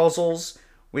fielding proposals.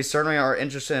 We certainly are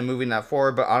interested in moving that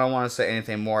forward, but I don't want to say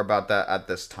anything more about that at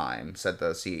this time, said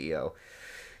the CEO.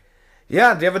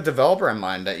 Yeah, do you have a developer in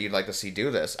mind that you'd like to see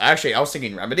do this? Actually, I was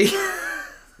thinking Remedy.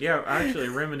 Yeah, actually,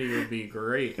 Remedy would be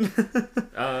great.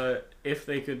 If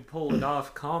they could pull it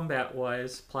off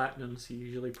combat-wise, Platinum's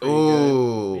usually pretty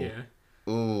good.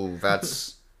 Yeah. Ooh,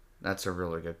 that's a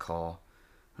really good call.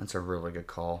 That's a really good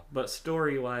call. But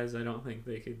story-wise, I don't think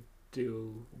they could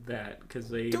do that, because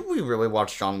they... Do we really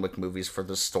watch John Wick movies for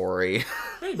the story?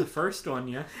 Hey, the first one,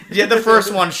 yeah. Yeah, the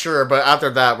first one, sure, but after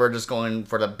that, we're just going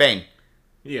for the bang.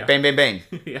 Yeah. Bang, bang, bang.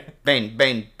 Yeah. Bang,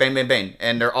 bang, bang, bang, bang.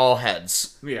 And they're all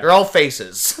heads. Yeah. They're all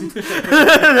faces.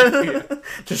 Yeah.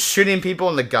 Just shooting people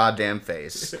in the goddamn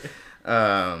face.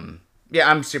 Yeah,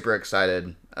 I'm super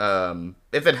excited.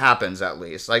 If it happens, at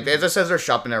least. Like, as it says, they're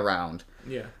shopping around.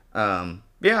 Yeah.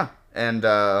 Yeah, and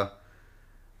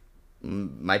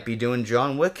might be doing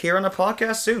John Wick here on the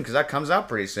podcast soon, because that comes out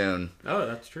pretty soon. Oh,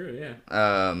 that's true, yeah.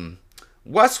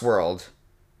 Westworld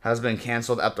has been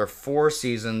canceled after 4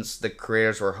 seasons. The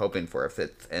creators were hoping for a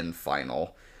 5th and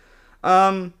final.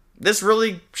 This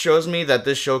really shows me that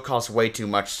this show costs way too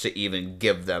much to even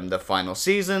give them the final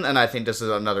season, and I think this is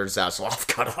another Zaslav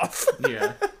cutoff.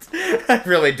 Yeah. I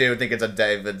really do think it's a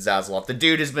David Zaslav. The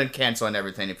dude has been canceling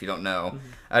everything, if you don't know,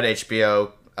 at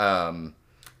HBO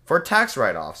for tax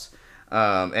write-offs.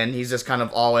 And he's just kind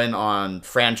of all in on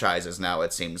franchises now,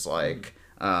 it seems like.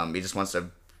 He just wants to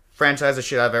franchise the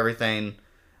shit out of everything.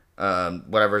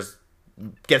 Whatever's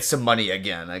gets some money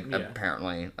again,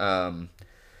 apparently. How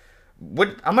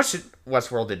much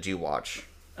Westworld did you watch?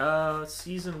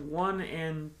 Season 1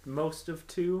 and most of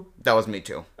 2. That was me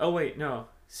too. Oh wait, no.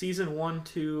 Season 1,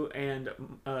 2, and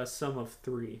some of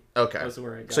 3. Okay. That's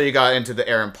where I got. So you got into the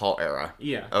Aaron Paul era.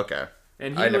 Yeah. Okay.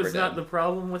 And he was not the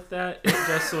problem with that. It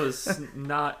just was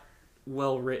not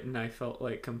well written, I felt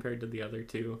like, compared to the other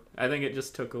 2. I think it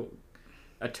just took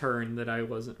a turn that I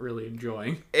wasn't really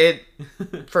enjoying.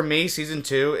 For me, season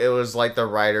 2, it was like the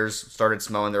writers started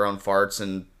smelling their own farts,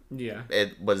 and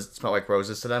it smelled like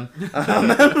roses to them.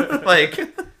 Like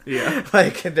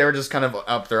they were just kind of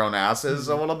up their own asses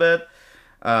a little bit.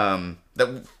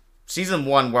 That season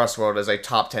 1 Westworld is a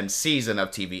top 10 season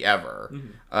of TV ever.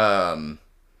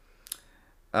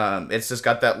 It's just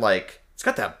got that it's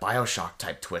got that BioShock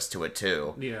type twist to it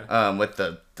too. Yeah. With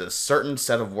the certain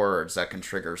set of words that can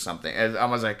trigger something. And I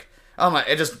was like, oh my!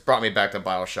 It just brought me back to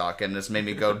BioShock, and this made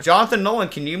me go, Jonathan Nolan,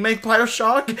 can you make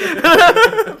BioShock,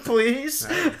 please?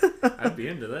 I'd be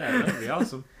into that. That'd be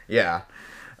awesome. Yeah.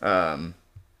 And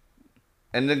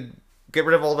then get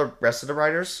rid of all the rest of the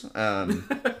writers.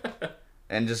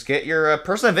 And just get your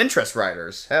person of interest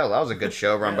writers. Hell, that was a good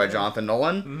show run by Jonathan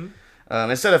Nolan.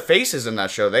 Instead of faces in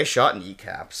that show, they shot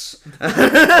kneecaps.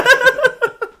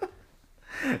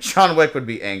 John Wick would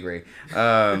be angry.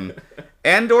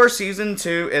 Andor Season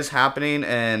 2 is happening,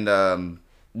 and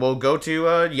we'll go to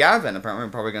Yavin. Apparently,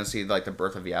 we're probably going to see the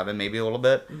birth of Yavin maybe a little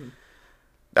bit.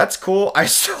 That's cool. I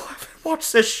still haven't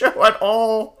watched this show at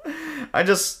all.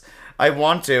 I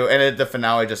want to, and the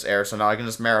finale just aired, so now I can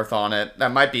just marathon it.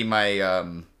 That might be my, I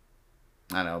don't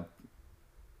know,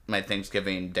 my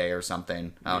Thanksgiving day or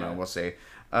something. I don't know. We'll see.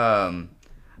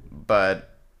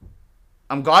 But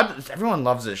I'm glad everyone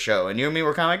loves this show, and you and me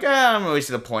were kind of like, I don't really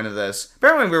see the point of this.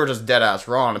 Apparently, we were just dead ass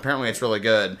wrong. Apparently, it's really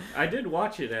good. I did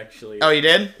watch it actually. Oh, you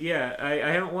did? Yeah, I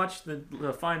haven't watched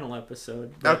the final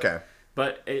episode. Okay.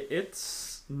 But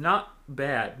it's not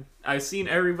bad. I've seen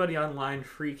everybody online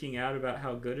freaking out about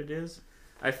how good it is.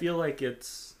 I feel like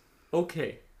it's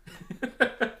okay.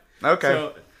 Okay.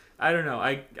 So, I don't know.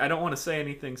 I don't want to say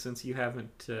anything since you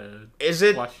haven't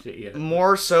watched it yet.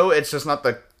 More so, it's just not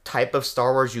the type of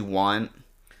Star Wars you want?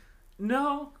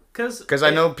 No. Because I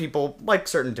know people like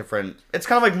certain different... It's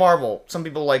kind of like Marvel. Some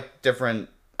people like different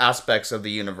aspects of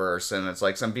the universe, and it's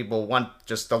like some people want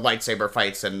just the lightsaber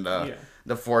fights and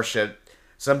the Force shit.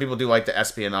 Some people do like the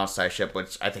espionage type shit,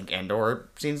 which I think Andor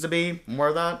seems to be more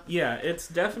of that. Yeah, it's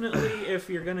definitely, if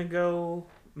you're going to go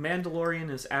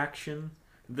Mandalorian is action,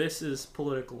 this is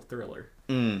political thriller.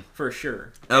 For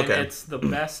sure. Okay. And it's the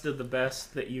best of the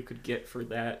best that you could get for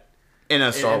that. In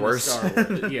a Star Wars.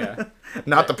 Yeah.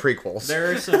 Not the prequels.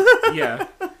 There are some,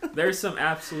 there's some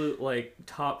absolute, like,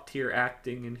 top-tier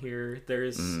acting in here.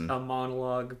 There's a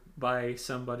monologue by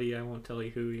somebody, I won't tell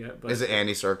you who yet. But is it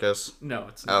Andy Serkis? No,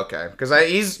 it's not. Okay. Because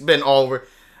he's been all over...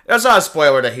 That's not a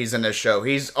spoiler that he's in this show.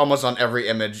 He's almost on every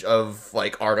image of,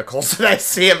 like, articles that I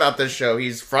see about this show.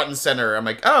 He's front and center. I'm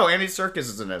like, oh, Andy Serkis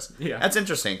is in this. Yeah. That's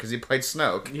interesting, because he played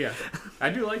Snoke. Yeah.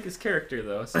 I do like his character,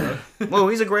 though, so... Well,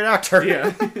 he's a great actor.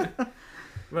 Yeah.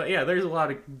 But, yeah, there's a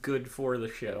lot of good for the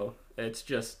show. It's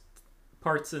just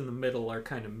parts in the middle are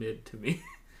kind of mid to me.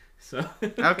 So...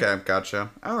 Okay,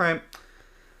 gotcha. All right.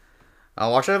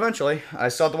 I'll watch it eventually. I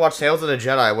still have to watch Tales of the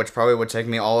Jedi, which probably would take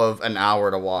me all of an hour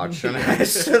to watch. And I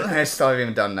still haven't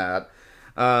even done that.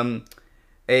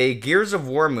 A Gears of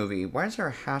War movie. Why is there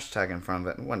a hashtag in front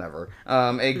of it? Whatever.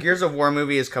 A Gears of War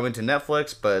movie is coming to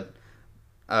Netflix, but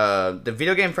the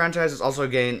video game franchise is also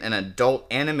getting an adult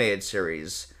animated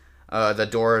series. The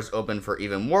door is open for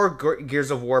even more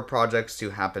Gears of War projects to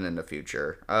happen in the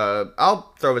future.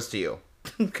 I'll throw this to you.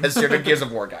 Because you're the Gears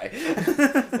of War guy.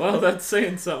 Well, that's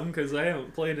saying something, because I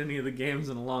haven't played any of the games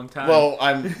in a long time. Well,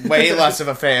 I'm way less of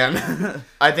a fan.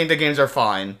 I think the games are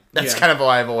fine. That's kind of how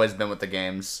I've always been with the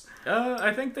games.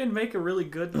 I think they'd make a really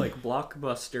good, like,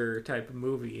 blockbuster type of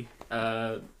movie.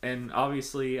 And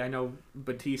obviously, I know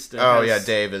Batista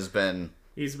Dave has been...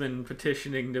 He's been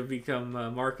petitioning to become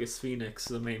Marcus Phoenix,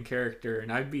 the main character,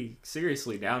 and I'd be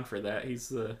seriously down for that. He's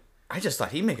the... I just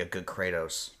thought he'd make a good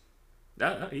Kratos.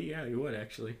 Yeah, he would,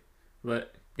 actually.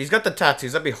 But he's got the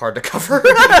tattoos. That'd be hard to cover.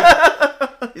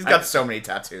 He's got so many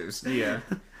tattoos. Yeah.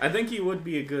 I think he would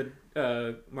be a good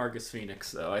Marcus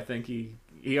Phoenix, though. I think he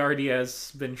already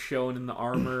has been shown in the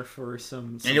armor for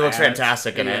some and he looks ads.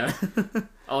 fantastic in it.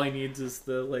 All he needs is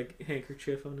the, like,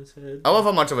 handkerchief on his head. I love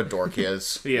how much of a dork he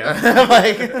is. Yeah.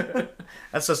 Like,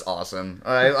 that's just awesome.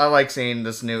 I like seeing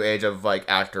this new age of, like,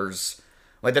 actors,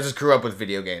 like, that just grew up with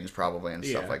video games, probably, and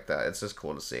stuff like that. It's just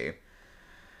cool to see.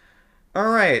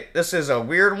 Alright, this is a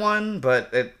weird one,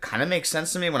 but it kind of makes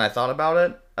sense to me when I thought about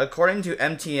it. According to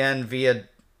MTN via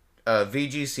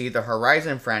VGC, the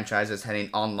Horizon franchise is heading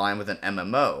online with an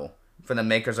MMO from the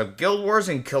makers of Guild Wars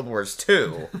and Guild Wars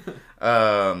 2.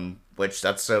 Which,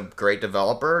 that's a great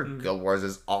developer. Guild Wars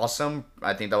is awesome.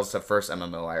 I think that was the first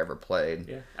MMO I ever played.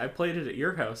 Yeah, I played it at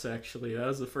your house, actually. That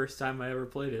was the first time I ever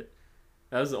played it.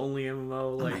 That was the only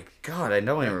MMO, like... Oh my god, I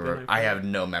don't even remember. I have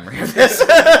no memory of this.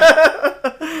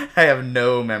 I have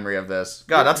no memory of this.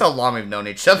 God, that's how long we've known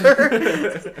each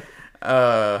other.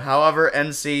 However,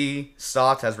 NC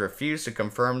Soft has refused to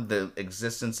confirm the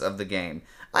existence of the game.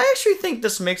 I actually think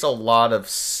this makes a lot of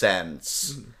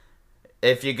sense.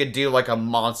 If you could do, like, a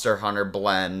Monster Hunter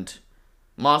blend.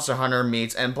 Monster Hunter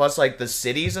meets, and plus, like, the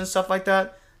cities and stuff like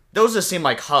that. Those just seem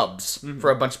like hubs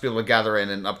for a bunch of people to gather in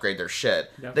and upgrade their shit.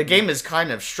 Definitely. The game is kind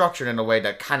of structured in a way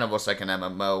that kind of looks like an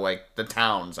MMO, like the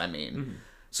towns, I mean.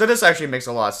 So this actually makes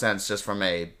a lot of sense just from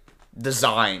a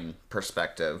design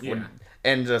perspective. Yeah.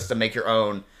 And just to make your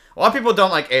own... A lot of people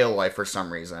don't like Aloy for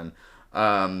some reason.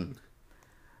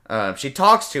 She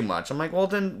talks too much. I'm like, well,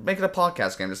 then make it a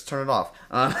podcast game. Just turn it off.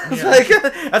 Like,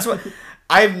 that's what...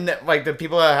 like, the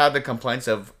people that had the complaints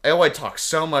of, Aloy talks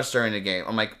so much during the game.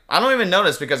 I'm like, I don't even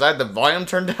notice because I had the volume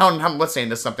turned down and I'm listening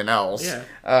to something else. Yeah.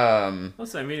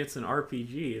 Plus, I mean, it's an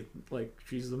RPG. Like,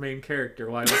 she's the main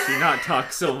character. Why would she not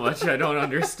talk so much? I don't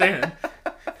understand.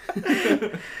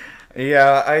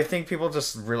 Yeah, I think people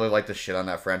just really like the shit on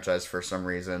that franchise for some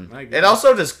reason. It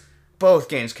also just... Both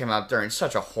games came out during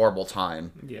such a horrible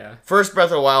time. Yeah. First Breath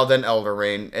of the Wild, then Elden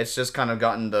Ring. It's just kind of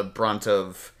gotten the brunt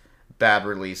of... bad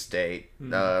release date,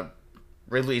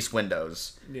 release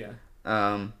windows. Yeah.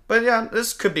 But yeah,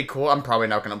 this could be cool. I'm probably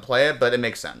not going to play it, but it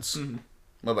makes sense.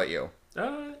 What about you?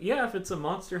 Yeah, if it's a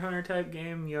Monster Hunter type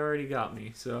game, you already got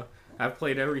me. So I've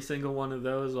played every single one of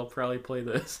those. I'll probably play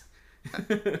this.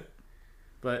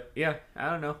 But yeah, I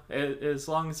don't know. As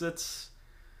long as it's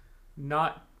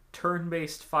not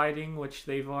turn-based fighting, which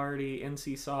they've already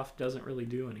NCSoft doesn't really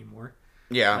do anymore.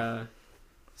 Yeah.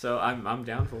 So I'm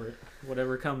down for it.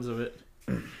 Whatever comes of it.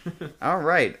 All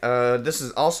right. This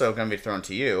is also going to be thrown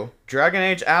to you. Dragon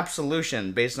Age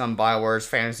Absolution, based on BioWare's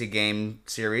fantasy game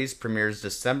series, premieres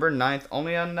December 9th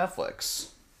only on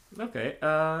Netflix. Okay.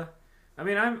 I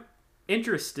mean, I'm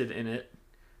interested in it.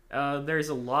 There's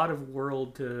a lot of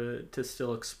world to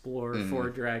still explore for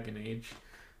Dragon Age.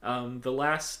 The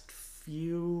last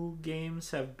few games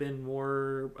have been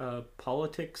more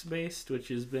politics based, which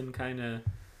has been kind of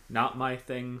not my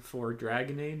thing for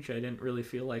Dragon Age. I didn't really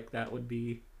feel like that would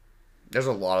be. There's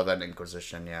a lot of that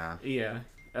Inquisition, yeah. Yeah,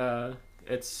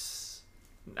 it's.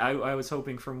 I was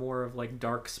hoping for more of like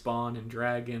dark spawn and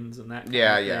dragons and that kind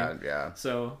of thing. Yeah.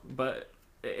 So, but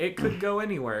it could go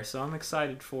anywhere, so I'm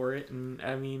excited for it. And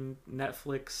I mean,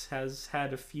 Netflix has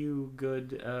had a few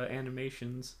good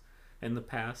animations in the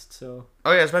past, so.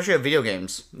 Oh yeah, especially at video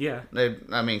games. Yeah.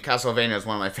 Castlevania is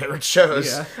one of my favorite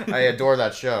shows. Yeah. I adore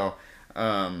that show.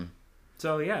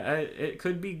 So yeah, it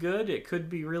could be good, it could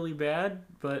be really bad,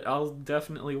 but I'll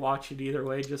definitely watch it either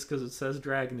way just because it says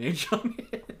Dragon Age on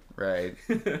it. Right.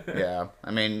 Yeah.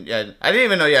 I mean, yeah, I didn't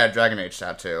even know you had a Dragon Age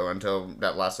tattoo until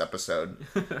that last episode.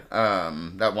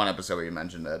 That one episode where you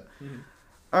mentioned it. Mm-hmm.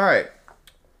 All right.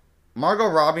 Margot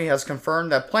Robbie has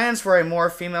confirmed that plans for a more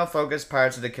female-focused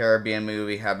Pirates of the Caribbean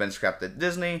movie have been scrapped at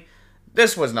Disney.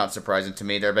 This was not surprising to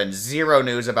me. There have been zero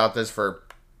news about this for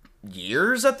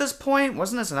years at this point.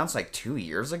 Wasn't this announced like 2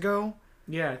 years ago?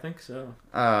 Yeah, I think so.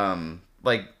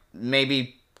 Like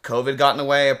maybe COVID got in the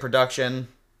way of production,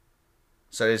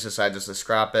 so they just decided just to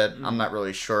scrap it. I'm not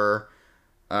really sure.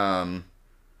 Margot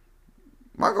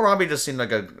Robbie just seemed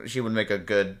like she would make a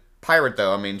good pirate,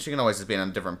 though. I mean, she can always just be in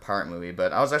a different pirate movie,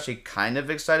 but I was actually kind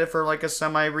of excited for like a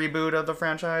semi-reboot of the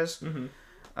franchise.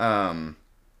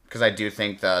 Because I do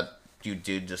think that you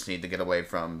do just need to get away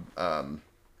from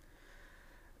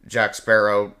Jack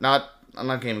Sparrow. I'm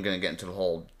not even going to get into the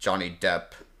whole Johnny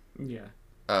Depp,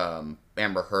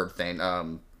 Amber Heard thing.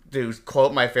 To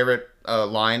quote my favorite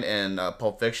line in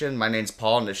Pulp Fiction, "My name's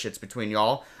Paul and this shit's between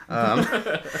y'all."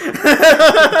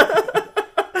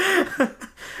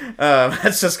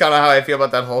 That's just kind of how I feel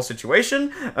about that whole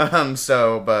situation.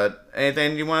 But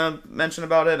anything you want to mention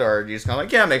about it, or you just kind of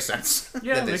like, yeah, it makes sense.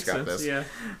 Yeah, it makes sense. Yeah.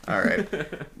 All right.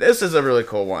 This is a really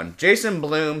cool one. Jason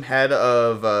Blum, head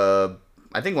of,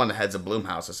 I think one of the heads of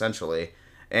Blumhouse, essentially,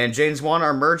 and James Wan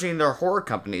are merging their horror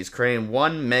companies, creating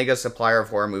one mega supplier of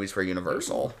horror movies for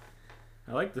Universal.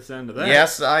 I like the sound of that.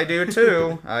 Yes, I do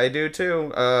too.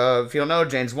 If you don't know,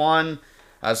 James Wan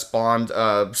has spawned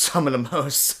some of the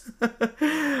most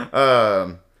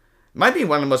might be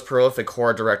one of the most prolific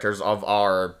horror directors of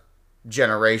our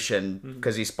generation,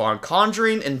 because he spawned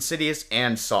Conjuring, Insidious,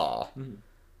 and Saw.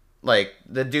 Like,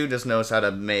 the dude just knows how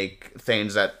to make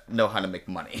things that know how to make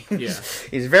money. Yeah.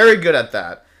 He's very good at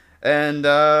that. And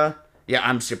yeah,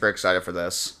 I'm super excited for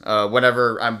this.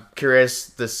 Whenever I'm curious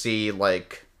to see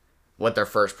like what their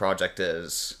first project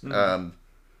is.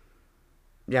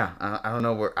 Yeah, I don't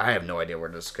know where. I have no idea where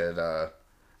this could.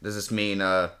 Does this mean?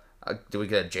 Do we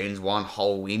get a James Wan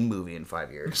Halloween movie in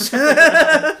 5 years?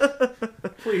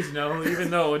 Please no.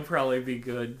 Even though it would probably be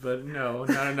good, but no,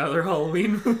 not another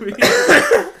Halloween movie.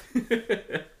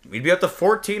 We'd be up to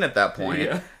 14 at that point.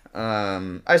 Yeah.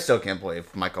 I still can't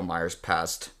believe Michael Myers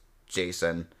passed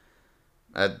Jason.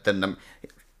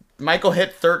 Michael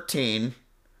hit 13.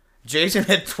 Jason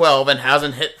hit 12 and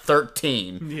hasn't hit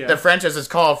 13. Yeah. The franchise is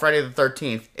called Friday the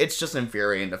 13th. It's just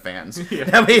infuriating to fans. Yeah.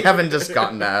 That we haven't just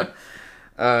gotten that.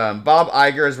 Bob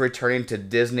Iger is returning to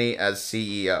Disney as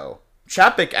CEO.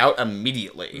 Chapek out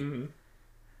immediately.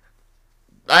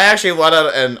 I actually let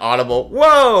out an audible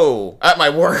 "whoa" at my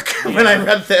work when I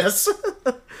read this.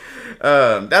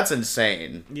 That's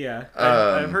insane. Yeah,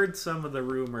 I've heard some of the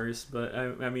rumors, but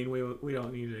I mean, we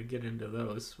don't need to get into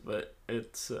those. But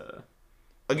it's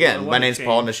again, my name's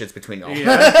Paul, and the shit's between y'all.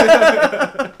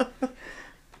 Yeah.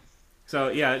 So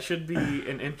yeah, it should be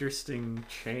an interesting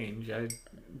change.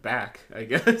 I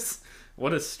guess.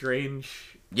 What a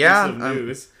strange piece of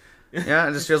news. Yeah,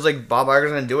 it just feels like Bob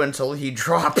Iger's gonna do it until he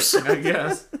drops. I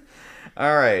guess.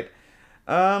 All right.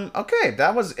 Okay,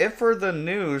 that was it for the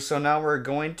news. So now we're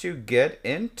going to get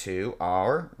into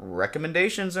our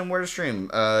recommendations and where to stream.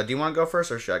 Do you want to go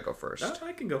first, or should I go first?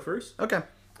 I can go first. Okay.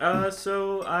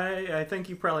 So I think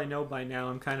you probably know by now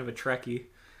I'm kind of a Trekkie.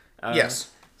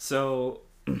 Yes. So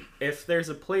if there's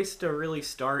a place to really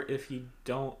start if you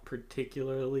don't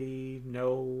particularly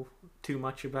know too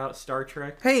much about Star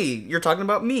Trek. Hey, you're talking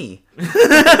about me.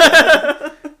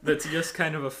 That's just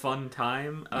kind of a fun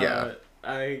time. Yeah.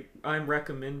 I'm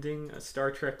recommending Star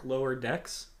Trek Lower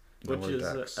Decks, which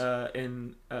is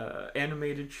an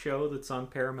animated show that's on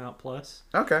Paramount Plus.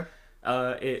 Okay.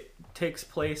 It takes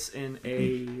place in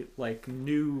a like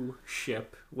new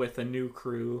ship with a new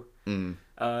crew.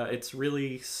 It's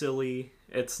really silly.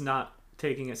 It's not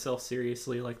taking itself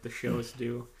seriously like the shows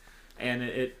do, and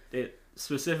it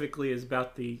specifically is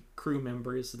about the crew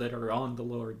members that are on the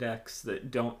lower decks that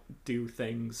don't do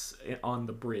things on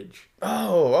the bridge.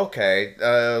 Oh, okay.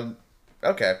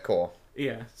 Okay, cool.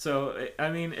 Yeah, so I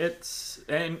mean,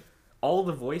 and all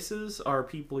the voices are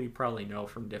people you probably know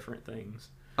from different things.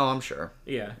 Oh, I'm sure.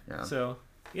 Yeah. So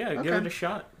yeah, give Okay. it a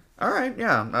shot. All right,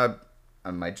 yeah.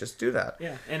 I might just do that.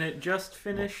 Yeah, and it just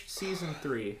finished season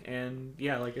 3, and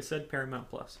yeah, like I said, Paramount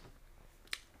Plus.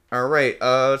 All right.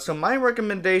 So my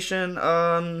recommendation,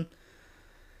 I'm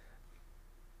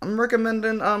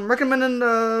recommending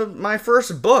my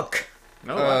first book.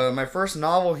 Oh, wow. My first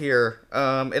novel here.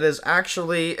 It is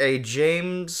actually a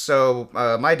James. So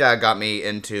my dad got me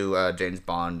into James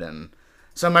Bond, and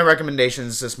some of my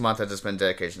recommendations this month have just been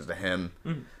dedications to him.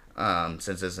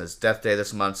 Since it's his death day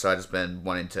this month, so I just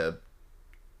wanted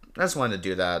to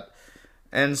do that.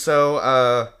 And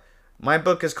so my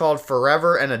book is called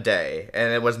Forever and a Day,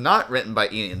 and it was not written by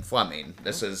Ian Fleming.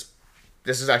 This is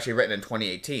actually written in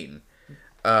 2018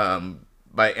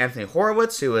 by Anthony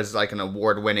Horowitz, who is like an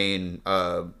award-winning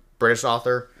British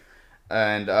author.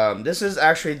 And this is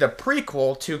actually the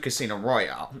prequel to Casino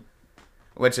Royale,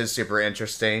 which is super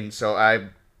interesting. So I've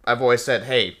always said,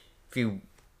 hey,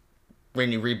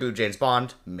 when you reboot James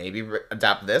Bond, maybe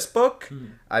adapt this book.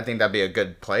 I think that'd be a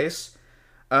good place.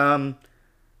 So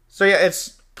yeah,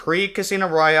 it's pre-Casino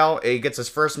Royale. He gets his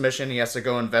first mission. He has to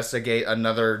go investigate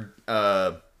another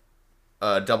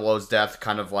 00's death,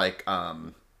 kind of like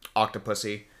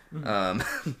Octopussy.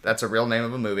 That's a real name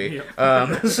of a movie. Yep.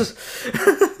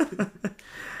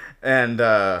 And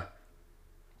oh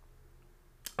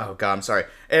god, I'm sorry.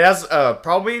 It has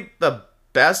probably the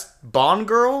best Bond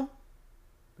girl,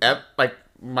 like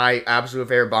my absolute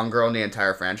favorite Bond girl in the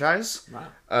entire franchise. Wow.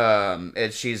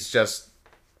 She's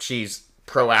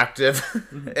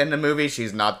proactive in the movie.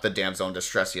 She's not the damsel in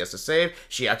distress he has to save.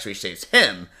 She actually saves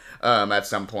him at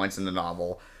some points in the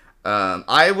novel.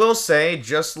 I will say,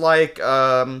 just like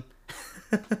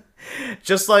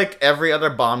every other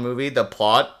Bond movie, the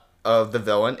plot of the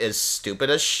villain is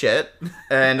stupid as shit,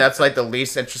 and that's like the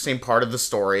least interesting part of the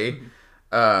story.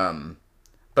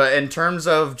 But in terms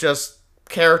of just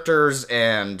characters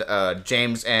and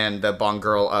James and the Bond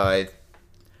girl, I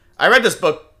read this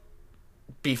book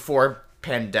before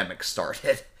pandemic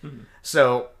started,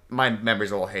 so my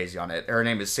memory's a little hazy on it. Her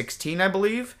name is 16, I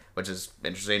believe, which is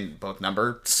interesting, both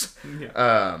numbers.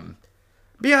 Yeah.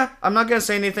 But yeah, I'm not gonna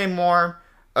say anything more.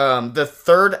 The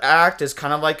third act is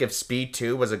kind of like if Speed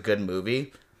 2 was a good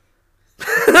movie.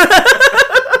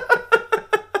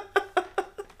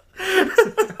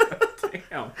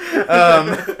 Damn.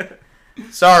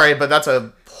 Sorry, but that's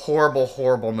a horrible,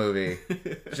 horrible movie.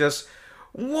 Just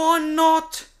 1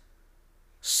 knot,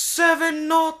 7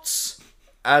 knots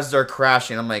as they're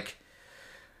crashing. I'm like,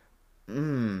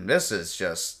 this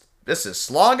is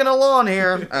slogging along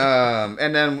here.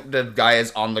 And then the guy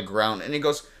is on the ground and he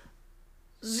goes,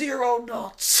 0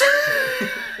 knots.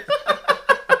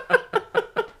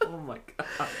 Oh my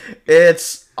god.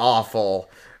 It's awful.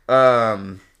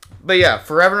 But yeah,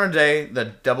 Forever and a Day,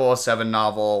 the 007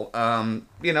 novel.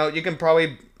 You can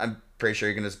probably, I'm pretty sure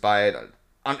you can just buy it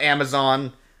on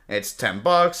Amazon. It's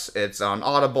 $10. It's on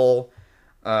Audible.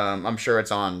 I'm sure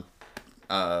it's on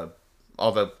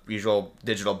all the usual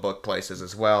digital book places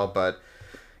as well. But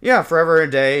yeah, Forever and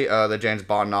a Day, the James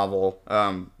Bond novel.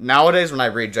 Nowadays, when I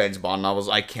read James Bond novels,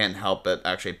 I can't help but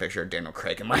actually picture Daniel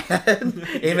Craig in my head,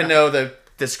 even though the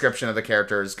description of the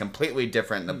character is completely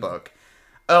different in the book.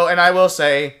 Oh, and I will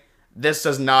say, this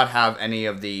does not have any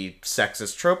of the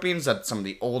sexist tropings that some of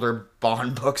the older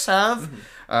Bond books have.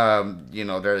 I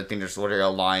think there's literally a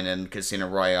line in Casino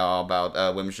Royale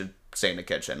about women should stay in the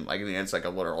kitchen. Like, it's like a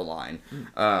literal line.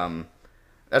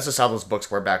 That's just how those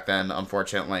books were back then,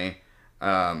 unfortunately.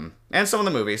 And some of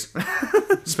the movies,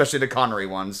 especially the Connery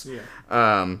ones. Yeah.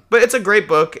 But it's a great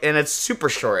book, and it's super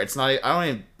short. It's not.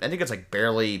 I think it's like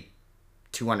barely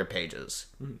 200 pages.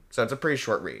 So it's a pretty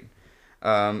short read.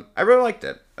 I really liked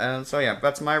it, and so yeah,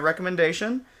 that's my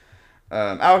recommendation.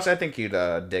 Alex, I think you'd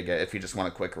dig it if you just want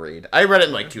a quick read. I read it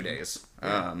in like 2 days.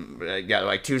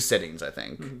 Like 2 sittings, I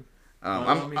think.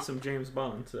 I mean, some James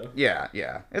Bond. So yeah,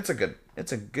 it's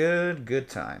a good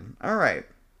time. All right.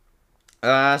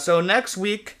 So next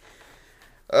week,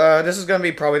 this is gonna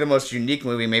be probably the most unique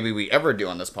movie maybe we ever do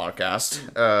on this podcast.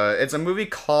 It's a movie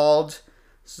called.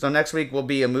 So next week will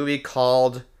be a movie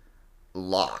called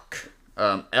Locke.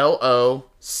 Locke.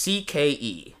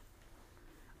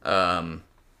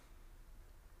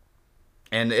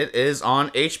 And it is on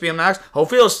HBO Max.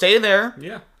 Hopefully it'll stay there.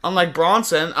 yeah. Unlike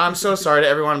Bronson. I'm so sorry to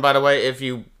everyone, by the way, if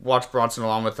you watched Bronson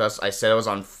along with us. I said it was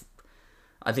on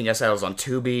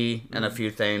Tubi and a few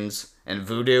things, and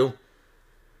Vudu.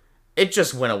 it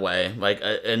just went away, like,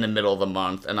 in the middle of the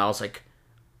month, and I was like,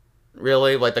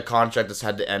 really? Like, the contract just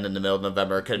had to end in the middle of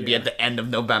November. It couldn't be at the end of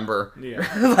November. Yeah.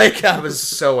 Like, I was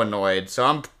so annoyed.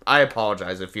 So I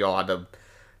apologize if you all had to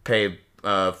pay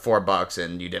 $4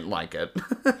 and you didn't like it.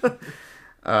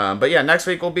 But yeah, next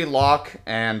week will be Locke,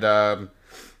 and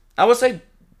I would say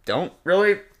don't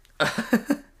really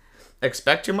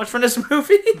expect too much from this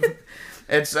movie.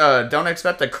 It's don't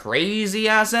expect a crazy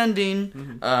ass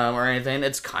ending or anything.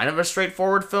 It's kind of a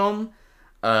straightforward film.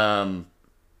 I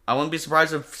wouldn't be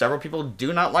surprised if several people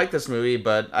do not like this movie,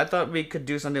 but I thought we could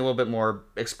do something a little bit more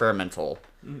experimental.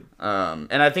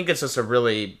 And I think it's just a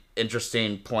really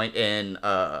interesting point in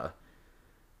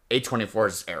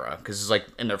A24's era, because it's like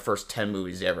in their first 10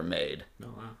 movies they ever made. Oh,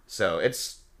 wow. So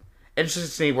it's interesting to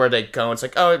see where they go. It's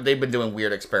like, oh, they've been doing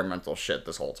weird experimental shit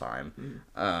this whole time.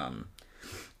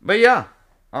 But yeah.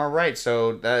 Alright,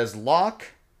 so that is Locke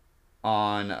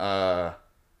on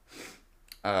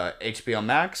HBO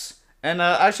Max. And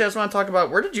actually, I just want to talk about,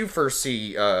 where did you first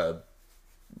see, now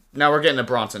we're getting a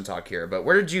Bronson talk here, but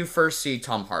where did you first see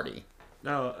Tom Hardy?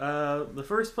 Oh, the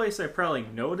first place I probably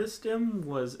noticed him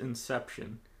was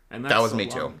Inception. And that's That was me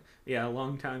too. Yeah, a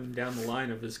long time down the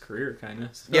line of his career, kind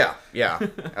of. So. Yeah.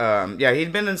 Yeah,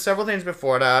 he'd been in several things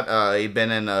before that. He'd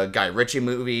been in a Guy Ritchie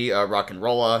movie, Rock and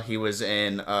Rolla. He was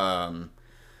in,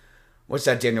 what's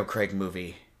that Daniel Craig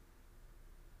movie?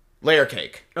 Layer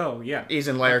Cake. Oh, yeah. He's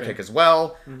in Layer Cake as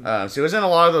well. So he was in a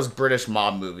lot of those British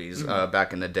mob movies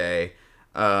back in the day.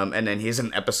 And then he's in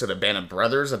an episode of Band of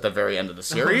Brothers at the very end of the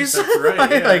series. That's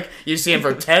right, yeah. Like, you see him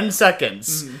for 10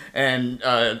 seconds. And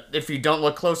if you don't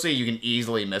look closely, you can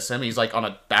easily miss him. He's like on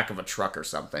the back of a truck or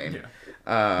something.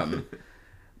 Yeah.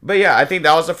 But yeah, I think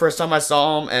that was the first time I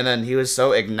saw him. And then he was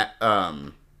so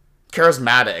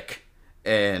charismatic.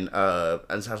 And so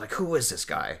I was like, who is this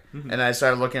guy? And I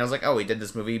started looking, I was like, oh, he did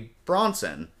this movie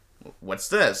Bronson. What's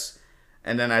this?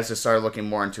 And then I just started looking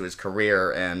more into his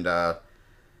career, and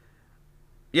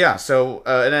yeah, so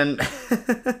and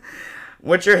then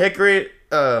Witcher Hickory,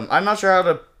 I'm not sure how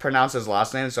to pronounce his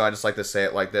last name, so I just like to say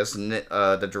it like this.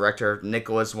 The director,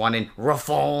 Nicholas Winding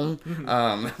Refn.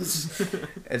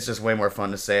 It's just way more fun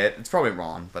to say it. It's probably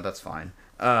wrong, but that's fine.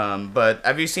 But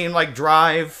have you seen, like,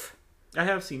 Drive? I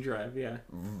have seen Drive, yeah.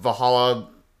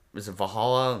 Valhalla, is it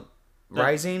Valhalla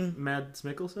Rising? Mads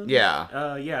Mikkelsen?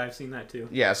 Yeah. Yeah, I've seen that too.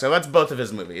 Yeah, so that's both of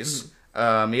his movies.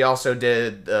 He also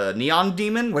did Neon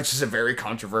Demon, which is a very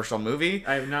controversial movie.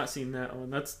 I have not seen that one.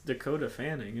 That's Dakota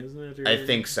Fanning, isn't it? Or... I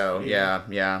think so,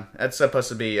 yeah. It's supposed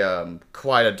to be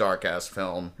quite a dark-ass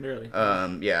film. Really?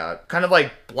 Yeah, kind of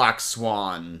like Black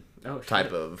Swan type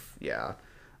shit. of, yeah.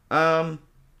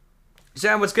 So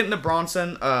yeah, let's get into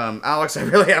Bronson. Alex, I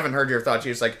really haven't heard your thoughts.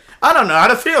 You're just like, I don't know how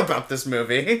to feel about this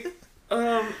movie.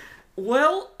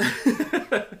 Well,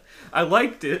 I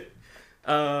liked it.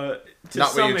 To Not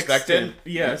what some you expected? extent,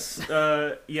 yes.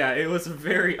 Yeah, it was a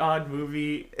very odd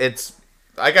movie. It's,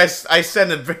 like I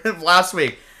said it last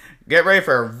week, get ready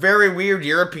for a very weird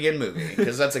European movie,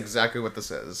 because that's exactly what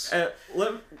this is.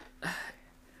 Let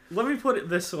me put it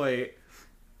this way.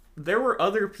 There were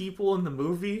other people in the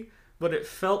movie, but it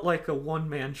felt like a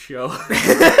one-man show.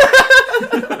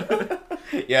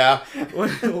 Yeah.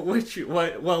 Which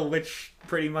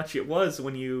pretty much it was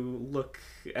when you look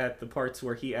at the parts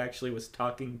where he actually was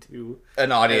talking to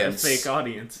an audience. A fake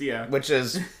audience, yeah. Which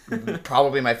is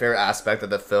probably my favorite aspect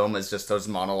of the film, is just those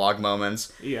monologue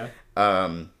moments. Yeah.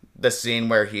 The scene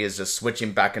where he is just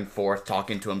switching back and forth,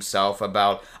 talking to himself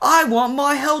about, I want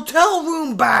my hotel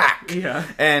room back! Yeah.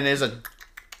 And there's a...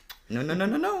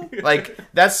 No. Like,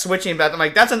 that's switching back. I'm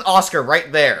like, that's an Oscar right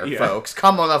there, folks.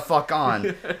 Come on the fuck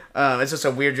on. It's just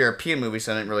a weird European movie,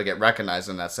 so I didn't really get recognized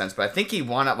in that sense. But I think he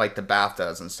won at, like, the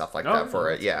BAFTAs and stuff like that for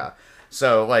it, yeah.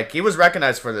 So, like, he was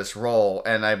recognized for this role,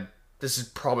 and this is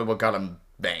probably what got him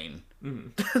Bane.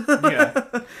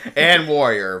 Yeah. And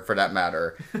Warrior, for that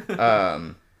matter.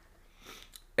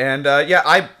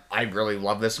 Yeah, I really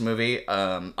love this movie.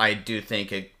 I do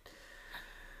think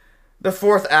the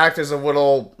fourth act is a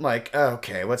little, like,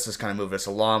 okay, let's just kind of move this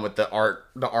along with the art.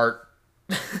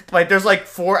 Like, there's, like,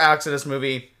 4 acts of this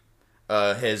movie.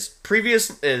 His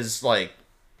previous is, like,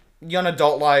 young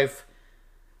adult life,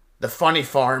 the funny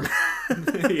farm,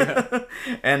 Yeah.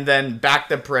 and then back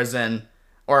to prison,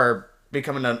 or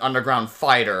becoming an underground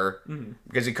fighter,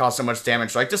 because he caused so much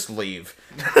damage, like, just leave.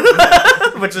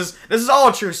 This is all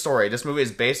a true story. This movie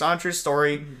is based on a true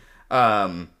story.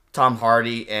 Tom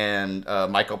Hardy and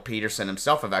Michael Peterson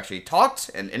himself have actually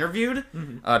talked and interviewed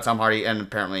Tom Hardy, and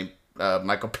apparently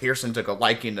Michael Pearson took a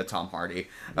liking to Tom Hardy.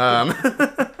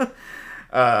 But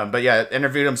yeah,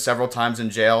 interviewed him several times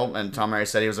in jail, and Tom Hardy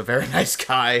said he was a very nice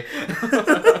guy.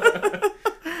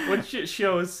 shit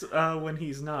shows when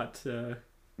he's not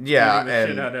Yeah, beating the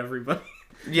shit out of everybody.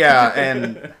 Yeah,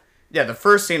 and yeah, the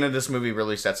first scene of this movie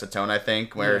really sets the tone, I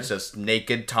think, where it's just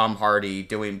naked Tom Hardy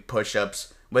doing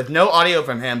push-ups with no audio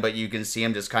from him, but you can see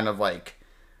him just kind of like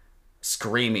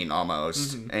screaming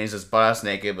almost. And he's just butt-ass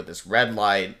naked with this red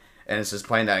light, and it's just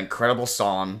playing that incredible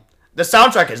song. The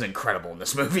soundtrack is incredible in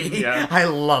this movie. Yeah. I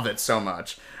love it so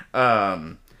much.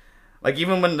 Like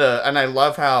even when and I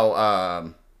love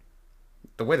how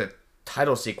the way the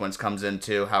title sequence comes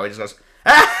into how he just goes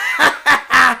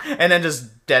and then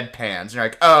just deadpans. You're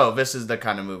like, oh, this is the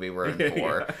kind of movie we're in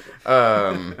for.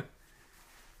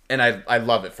 And I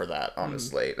love it for that,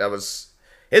 honestly. That was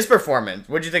his performance.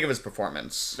 What'd you think of his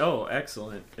performance? Oh,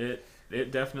 excellent.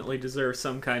 It definitely deserves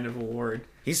some kind of award.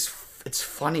 It's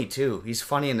funny too. He's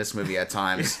funny in this movie at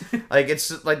times. Like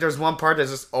it's like there's one part that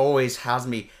just always has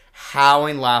me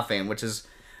howling laughing, which is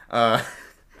you're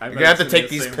gonna have to take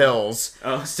these pills,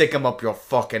 stick them up your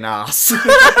fucking ass.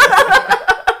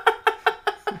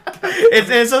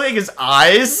 It's something his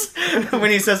eyes when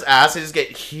he says ass, they just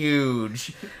get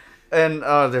huge. And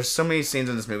there's so many scenes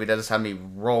in this movie that just had me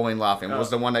rolling laughing. What was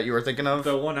the one that you were thinking of?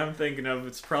 The one I'm thinking of,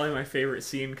 it's probably my favorite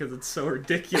scene because it's so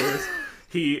ridiculous.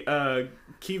 He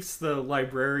keeps the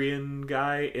librarian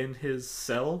guy in his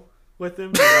cell with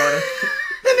him.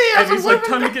 And he's like,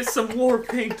 time to get some war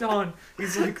paint on.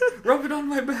 He's like, rub it on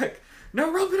my back. No,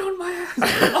 rub it on my ass.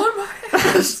 On my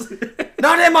ass.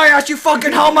 Not in my ass, you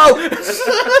fucking homo.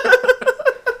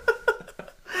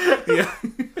 Yeah.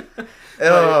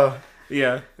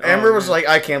 Yeah. Amber was like,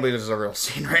 I can't believe this is a real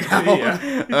scene right now.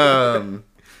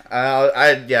 Yeah.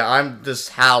 I'm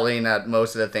just howling at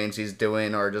most of the things he's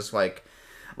doing, or just like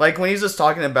when he's just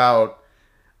talking about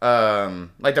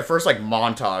like the first like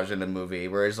montage in the movie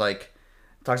where he's like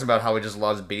talks about how he just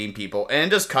loves beating people,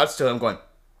 and it just cuts to him going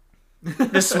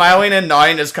just smiling and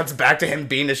nodding, just cuts back to him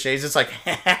being the shades. It's like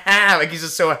like he's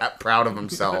just so proud of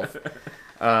himself.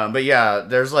 But yeah,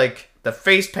 there's like the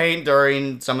face paint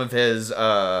during some of his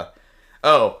the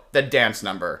dance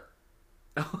number.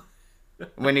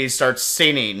 When he starts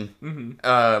singing,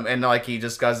 and like he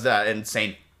just does that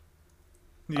insane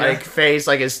like face,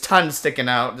 like his tongue sticking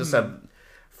out, just a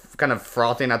kind of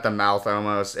frothing at the mouth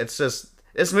almost. It's just,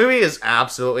 this movie is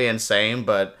absolutely insane,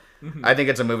 but I think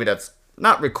it's a movie that's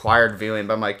not required viewing,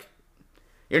 but I'm like,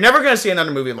 you're never going to see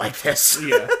another movie like this.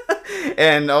 Yeah.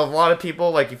 And a lot of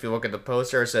people, like if you look at the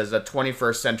poster, it says a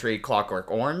 21st century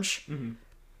Clockwork Orange.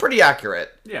 Pretty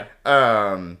accurate. Yeah.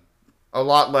 A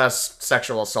lot less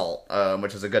sexual assault,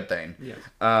 which is a good thing. Yeah.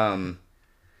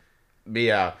 But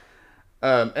yeah.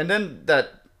 I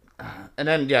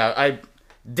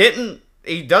didn't,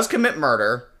 he does commit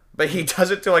murder, but he does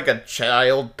it to like a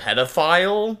child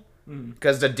pedophile.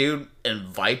 Because the dude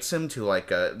invites him to like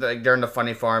during the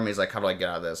funny farm, he's like, how do I get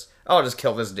out of this? Oh, I'll just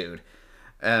kill this dude.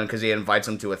 And because he invites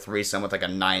him to a threesome with like a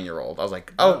 9-year-old. I was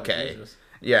like, okay. Oh,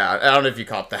 yeah, I don't know if you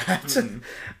caught that.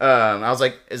 I was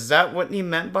like, is that what he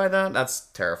meant by that? That's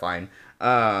terrifying.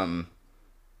 Yeah.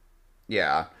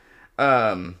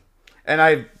 And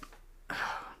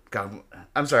God,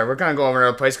 I'm sorry, we're kind of going over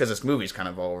another place because this movie's kind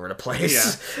of all over the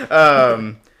place.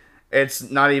 Yeah.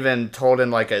 It's not even told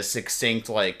in like a succinct,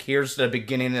 like, here's the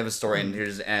beginning of a story and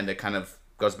here's the end. It kind of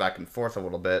goes back and forth a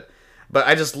little bit. But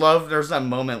I just love, there's that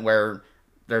moment where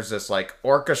there's this like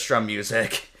orchestra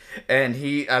music and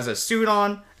he has a suit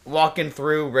on, walking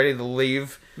through, ready to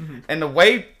leave. And the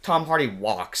way Tom Hardy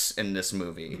walks in this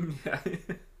movie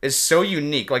is so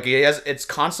unique. Like it's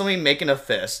constantly making a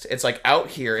fist. It's like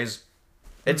out here it's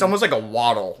almost like a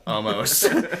waddle almost.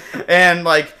 And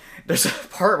like there's a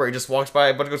part where he just walks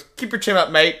by, but he goes, "Keep your chin up,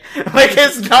 mate." Like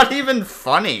it's not even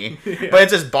funny, but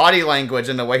it's his body language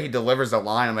and the way he delivers the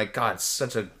line. I'm like, God,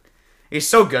 he's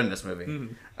so good in this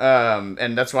movie.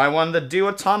 And that's why I wanted to do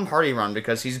a Tom Hardy run,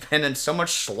 because he's been in so much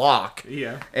schlock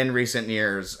in recent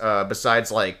years.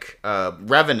 Besides like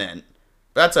Revenant,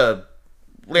 that's a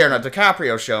Leonardo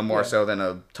DiCaprio show more so than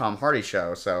a Tom Hardy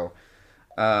show. So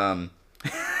the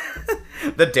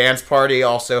dance party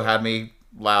also had me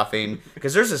laughing,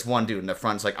 because there's this one dude in the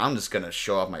front. It's like, I'm just gonna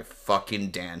show off my fucking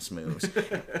dance moves,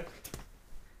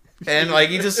 and like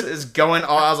he just is going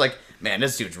all. I was like, man,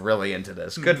 this dude's really into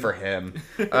this. Good for him.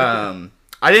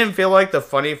 I didn't feel like the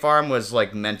Funny Farm was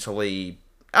like mentally.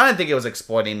 I didn't think it was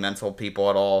exploiting mental people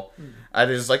at all. I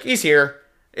was just like, he's here.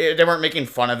 They weren't making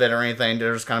fun of it or anything.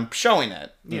 They're just kind of showing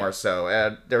it more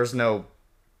so. There was no.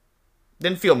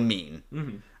 Didn't feel mean.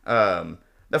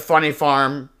 The Funny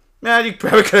Farm. You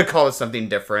probably could have called it something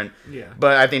different. Yeah.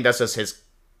 But I think that's just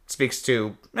speaks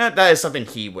to, that is something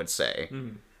he would say.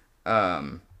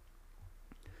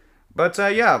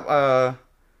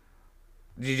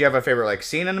 did you have a favorite like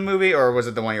scene in the movie, or was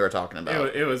it the one you were talking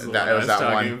about? It was the one I was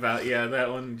talking about. Yeah, that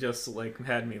one just like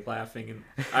had me laughing, and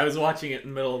I was watching it in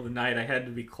the middle of the night. I had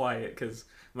to be quiet because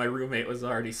my roommate was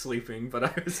already sleeping, but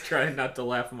I was trying not to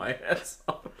laugh my ass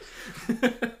off.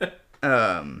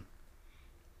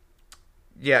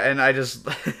 Yeah, and I just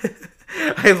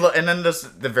and then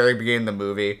the very beginning of the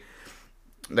movie,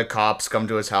 the cops come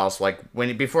to his house like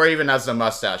before he even has the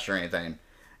mustache or anything.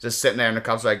 Just sitting there, and the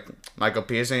cop's like, Michael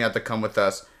Pearson, you have to come with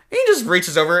us. And he just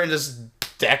reaches over and just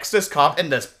decks this cop,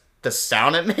 and the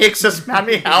sound it makes just had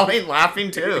me howling,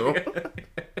 laughing too.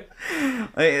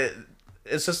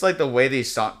 It's just like the way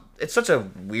these it's such a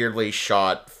weirdly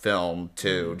shot film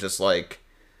too. Just like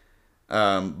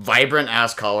vibrant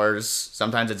ass colors.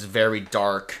 Sometimes it's very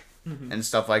dark and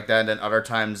stuff like that. And other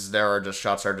times there are just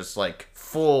shots that are just like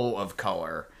full of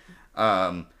color.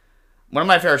 One of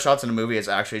my favorite shots in the movie is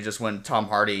actually just when Tom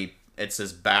Hardy, it's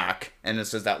his back, and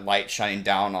this is that light shining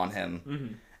down on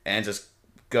him, and it just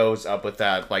goes up with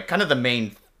that, like, kind of the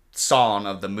main song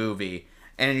of the movie,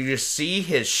 and you just see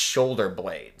his shoulder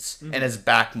blades and his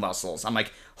back muscles. I'm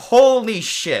like, holy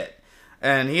shit.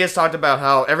 And he has talked about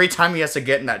how every time he has to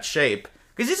get in that shape,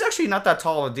 because he's actually not that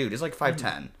tall of a dude, he's like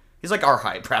 5'10". He's like our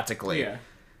height, practically. Yeah.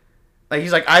 Like,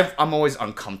 he's like, I'm always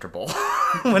uncomfortable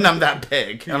when I'm that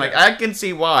big. I'm like, I can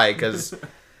see why, because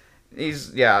he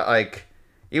was,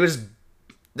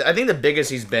 I think the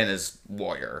biggest he's been is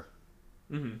Warrior.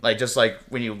 Like, just like,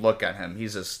 when you look at him,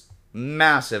 he's just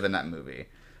massive in that movie.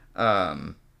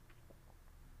 Oh,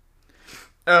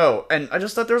 and I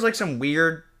just thought there was, like, some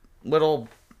weird little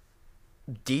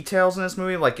details in this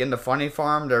movie. Like, in the funny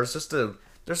farm, there's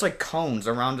like, cones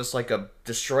around just, like, a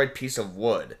destroyed piece of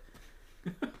wood.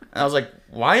 And I was like,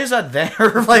 why is that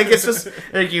there? Like, it's just,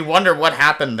 like, you wonder what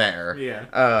happened there.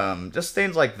 Yeah. Just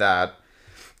things like that.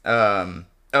 Oh,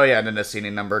 yeah, and then the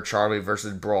scene number, Charlie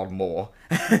versus Broadmoor.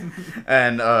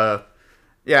 And,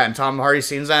 yeah, and Tom Hardy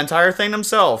scenes that entire thing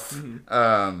himself.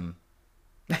 When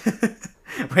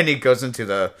he goes into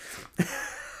the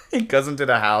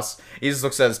house, he just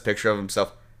looks at his picture of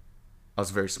himself. I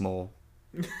was very small.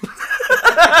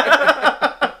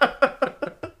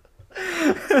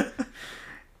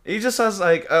 He just says,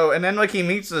 like, oh, and then, like, he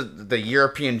meets the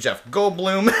European Jeff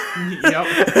Goldblum. Yep.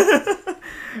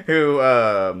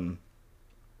 Who,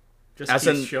 just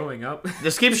keeps showing up.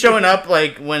 Just keeps showing up,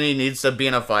 like, when he needs to be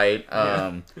in a fight.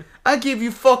 I give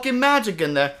you fucking magic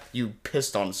in there. You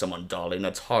pissed on someone, darling.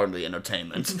 That's hardly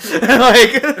entertainment.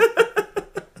 Like,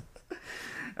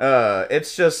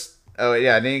 it's just, oh,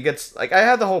 yeah, and then he gets, like, I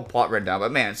had the whole plot written down,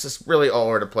 but, man, it's just really all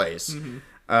over the place.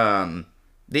 The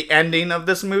ending of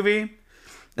this movie,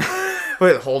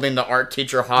 with holding the art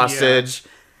teacher hostage,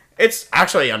 it's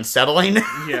actually unsettling.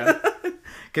 Yeah.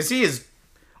 Because he's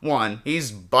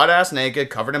butt-ass naked,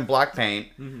 covered in black paint.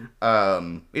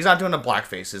 He's not doing a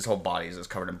blackface. His whole body is just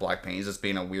covered in black paint. He's just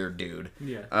being a weird dude.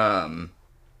 Yeah.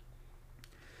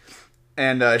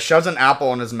 And shoves an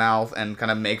apple in his mouth and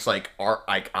kind of makes, like, art,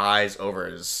 like, eyes over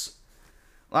his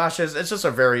lashes. It's just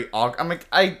a very awkward... I'm like,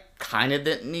 I kind of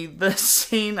didn't need this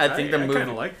scene. I think the movie... I kind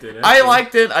of liked it. I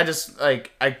liked it. I just,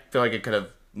 like, I feel like it could have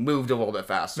moved a little bit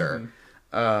faster.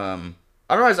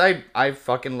 Otherwise, I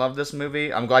fucking love this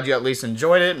movie. I'm glad you at least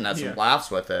enjoyed it and had some laughs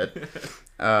with it.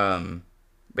 But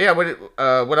yeah,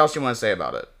 what else do you want to say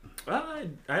about it? Well,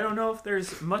 I don't know if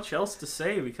there's much else to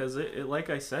say because it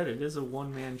like I said, it is a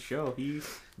one-man show.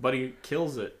 But he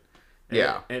kills it.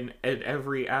 Yeah. And at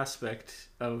every aspect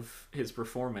of his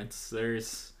performance,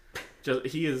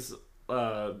 he is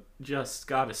just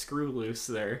got a screw loose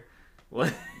there.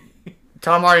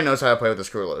 Tom Hardy knows how to play with the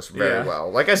screw loose very well.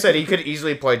 Like I said, he could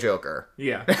easily play Joker.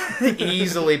 Yeah.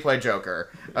 Easily play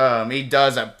Joker. He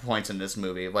does at points in this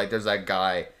movie. Like, there's that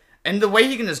guy. And the way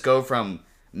he can just go from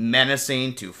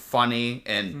menacing to funny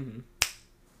and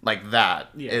like that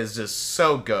is just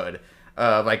so good.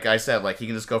 Like I said, like, he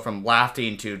can just go from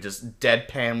laughing to just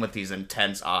deadpan with these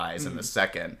intense eyes in a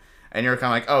second. And you're kind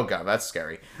of like, oh god, that's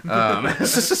scary.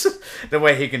 The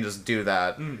way he can just do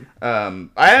that. I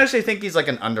actually think he's like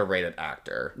an underrated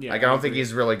actor. Yeah, like, I don't think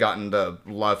he's really gotten the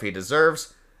love he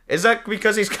deserves. Is that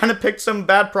because he's kind of picked some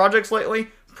bad projects lately?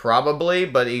 Probably,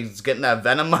 but he's getting that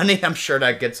Venom money. I'm sure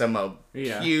that gets him a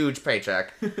huge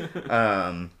paycheck.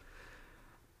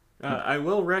 I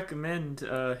will recommend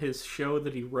his show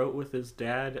that he wrote with his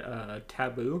dad,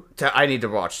 Taboo. I need to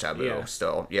watch Taboo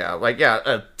still. Yeah, like,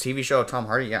 a TV show of Tom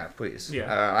Hardy. Yeah, please.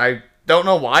 Yeah. I don't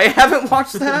know why I haven't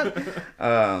watched that.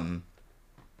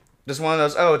 Just one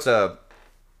of those,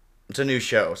 it's a new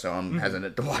show, so I'm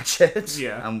hesitant to watch it.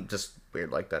 Yeah. I'm just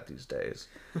weird like that these days.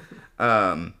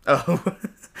 There's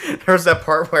that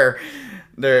part where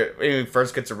when he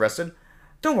first gets arrested.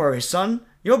 Don't worry, son.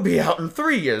 you'll be out in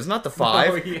 3 years, not the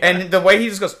 5. Oh, yeah. And the way he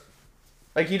just goes,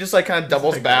 like, he just, like, kind of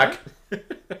doubles like, back.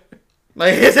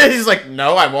 Like, he's like,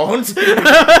 no, I won't.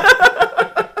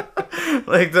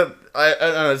 Like, I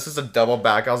don't know, it's just a double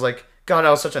back. I was like, God, that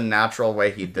was such a natural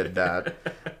way he did that.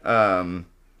 And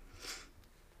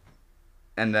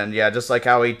then, yeah, just like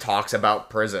how he talks about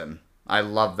prison. I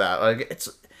love that. Like,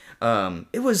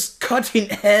 it was cutting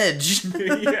edge.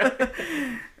 Yeah.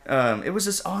 It was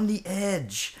just on the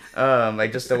edge.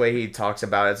 Like, just the way he talks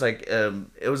about it. It's like,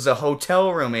 it was a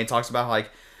hotel room, and he talks about how, like,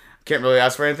 can't really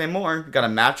ask for anything more. Got a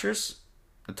mattress,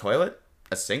 a toilet,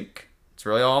 a sink. It's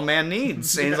really all a man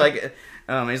needs. And he's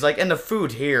like, and the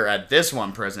food here at this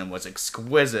one prison was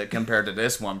exquisite compared to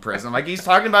this one prison. Like, he's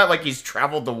talking about it like he's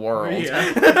traveled the world.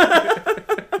 Yeah.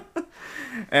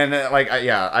 And,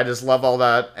 I just love all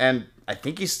that. And I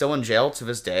think he's still in jail to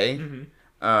this day.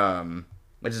 Mm-hmm.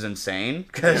 Which is insane,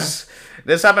 because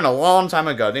this happened a long time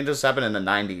ago. I think this happened in the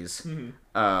 90s.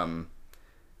 Mm-hmm.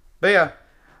 But yeah,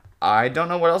 I don't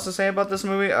know what else to say about this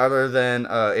movie, other than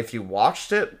if you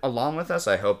watched it along with us,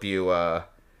 I hope you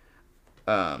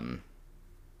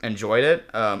enjoyed it.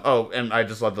 And I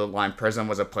just love the line, prison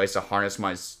was a place to harness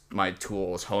my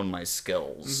tools, hone my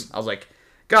skills. Mm-hmm. I was like,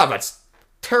 God, that's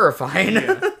terrifying.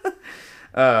 Yeah.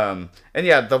 And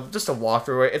yeah, just a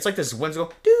walkthrough, it's like this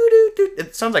whimsical doo-doo-doo.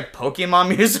 It sounds like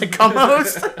Pokemon music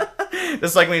almost.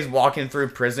 Just like when he's walking through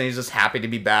prison, he's just happy to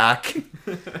be back.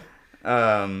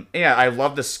 Yeah, I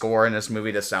love the score in this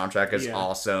movie. The soundtrack is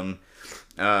awesome.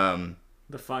 The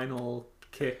final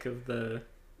kick of the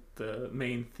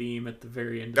main theme at the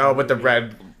very end. With the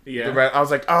red. Yeah. The red. I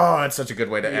was like, oh, that's such a good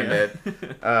way to end it.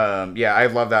 Yeah, I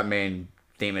love that main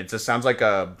theme. It just sounds like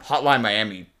a Hotline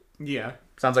Miami. Yeah.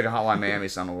 Sounds like a Hotline Miami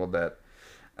sound a little bit.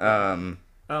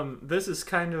 This is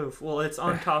kind of, well, it's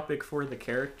on topic for the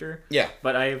character. Yeah.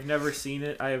 But I have never seen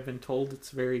it. I have been told it's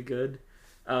very good.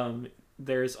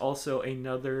 There's also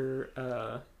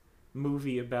another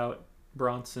movie about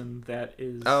Bronson that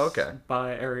is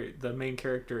by the main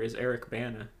character is Eric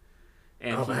Bana.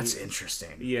 And that's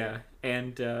interesting. Yeah,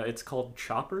 and it's called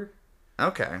Chopper.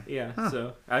 Okay. Yeah,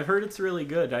 so I've heard it's really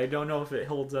good. I don't know if it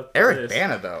holds up to Eric this.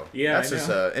 Bana, though. Yeah, that's just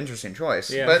an interesting choice.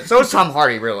 Yeah. But so is Tom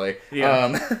Hardy, really.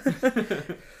 Yeah.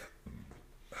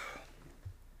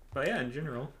 But yeah, in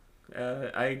general,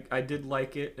 I did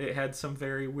like it. It had some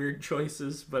very weird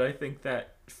choices, but I think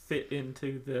that fit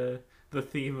into the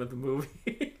theme of the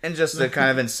movie. And just the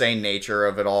kind of insane nature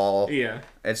of it all. Yeah.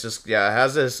 It's just, it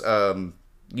has this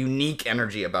unique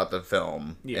energy about the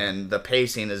film. Yeah. And the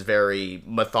pacing is very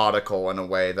methodical in a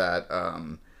way that,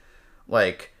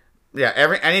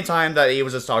 anytime that he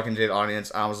was just talking to the audience,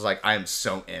 I was like, I am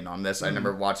so in on this. I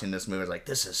remember watching this movie, I was like,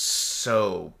 this is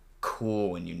so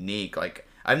cool and unique. Like,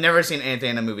 I've never seen anything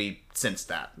in a movie since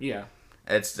that. Yeah.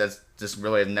 That's just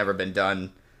really never been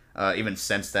done, even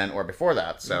since then or before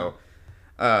that. So,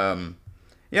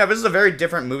 this is a very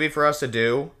different movie for us to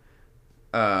do.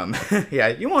 Yeah,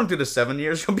 you won't do the 7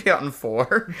 years, you'll be out in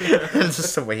 4. It's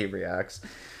just the way he reacts.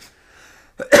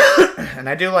 And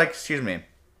I do like, he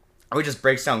just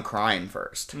breaks down crying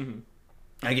first. Mm-hmm.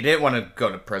 Like, he didn't want to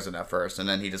go to prison at first, and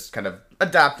then he just kind of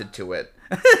adapted to it.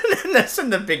 And that's in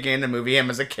the beginning of the movie, him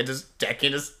as a kid just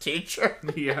decking his teacher.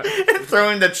 Yeah. And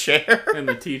throwing the chair. And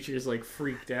the teacher's, like,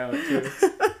 freaked out, too.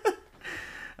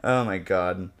 Oh, my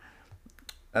God.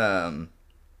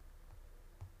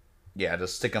 Yeah,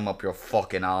 just stick them up your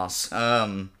fucking ass.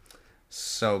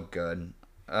 So good.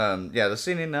 The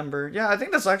singing number. Yeah, I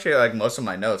think that's actually like most of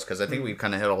my notes, because I think we've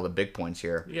kind of hit all the big points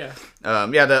here. Yeah.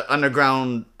 The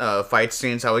underground fight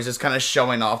scenes, how he's just kind of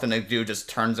showing off, and the dude just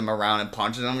turns him around and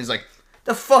punches him. He's like,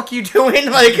 "The fuck you doing?"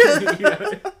 Like,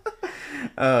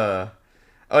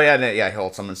 he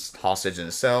holds someone hostage in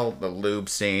a cell. The lube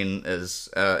scene is,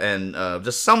 and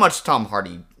just so much Tom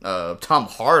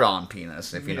Hard-on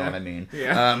penis, if you know what I mean.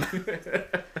 Yeah.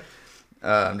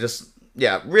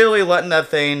 Really letting that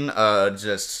thing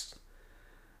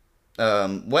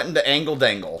went into angle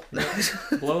dangle.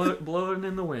 Blowing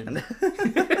in the wind.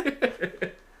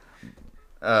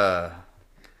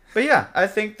 But yeah, I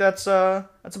think that's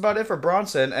about it for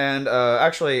Bronson. And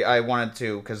actually, I wanted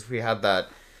to, because we had that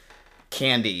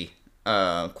candy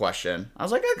question. I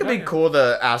was like, it could be cool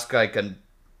to ask like a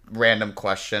random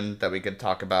question that we could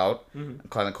talk about and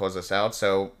kind of close this out.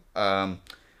 So,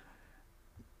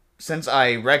 since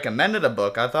I recommended a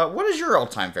book, I thought, what is your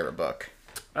all-time favorite book?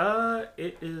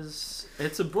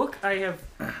 It's a book I have.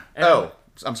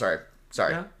 I'm sorry.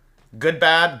 Yeah? Good,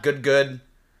 bad, good.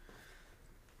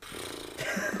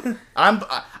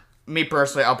 Me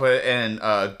personally, I'll put it in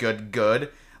good.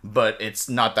 but it's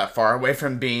not that far away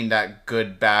from being that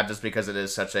good bad just because it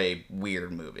is such a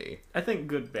weird movie. I think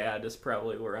good bad is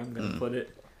probably where I'm going to put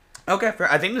it. Okay,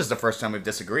 fair. I think this is the first time we've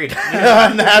disagreed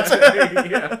on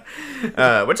that.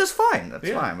 Yeah. Which is fine. That's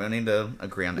fine. We don't need to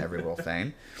agree on every little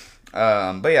thing.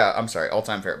 But yeah, I'm sorry.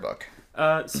 All-time favorite book.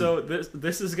 So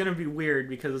this is going to be weird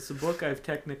because it's a book I've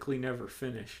technically never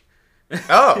finished.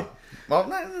 Oh.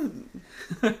 Well,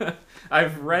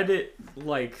 I've read it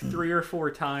like 3 or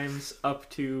 4 times up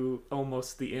to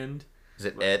almost the end. is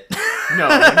it it? No,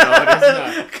 it is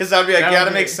not. Because that would be like, yeah,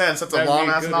 that makes sense. That's a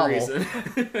long-ass novel.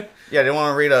 Yeah, they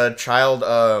want to read a child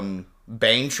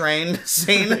Bane train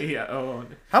scene. Yeah, oh.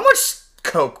 How much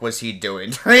coke was he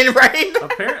doing during writing?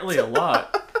 Apparently a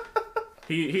lot.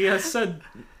 He has said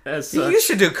as such. He used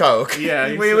to do coke. Yeah.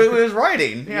 He was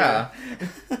writing. Yeah.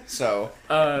 So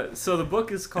the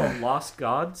book is called Lost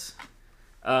Gods.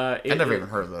 I never even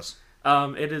heard of this.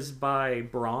 It is by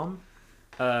Brom,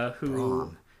 who...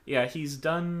 Brom. Yeah, he's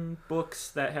done books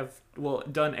that have... Well,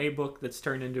 done a book that's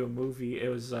turned into a movie. It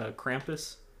was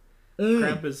Krampus.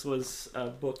 Krampus was a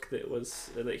book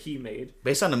that he made.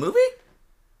 Based on the movie?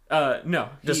 No.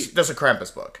 Just a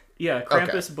Krampus book. Yeah,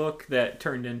 Krampus book that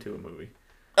turned into a movie.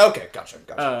 Okay, gotcha.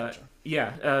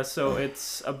 Yeah, so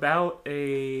it's about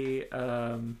a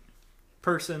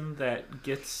person that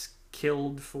gets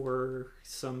killed for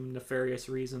some nefarious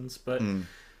reasons, but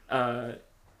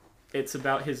it's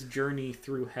about his journey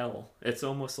through hell. It's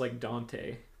almost like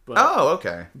Dante. But,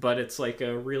 okay. But it's like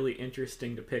a really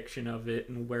interesting depiction of it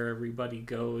and where everybody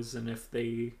goes and if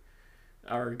they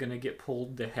are going to get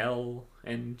pulled to hell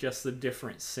and just the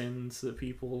different sins that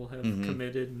people have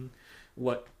committed and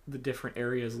what the different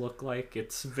areas look like.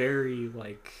 It's very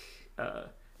like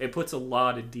it puts a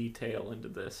lot of detail into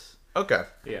this. Okay.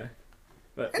 Yeah.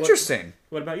 But interesting.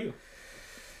 What about you?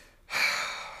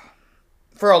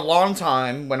 For a long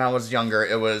time, when I was younger,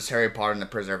 it was Harry Potter and the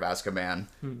Prisoner of Azkaban.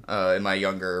 In my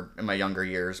younger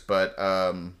years, but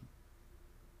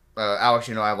Alex,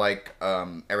 you know I like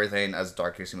everything as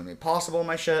dark as humanly possible.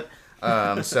 My shit.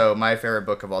 So my favorite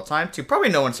book of all time, to probably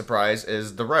no one's surprise,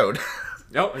 is The Road.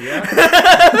 Oh yeah.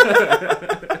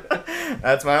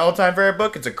 That's my all-time favorite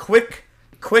book. It's a quick,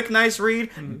 nice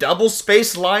read. Double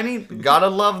space lining. Gotta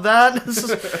love that.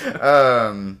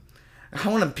 I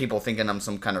want people thinking I'm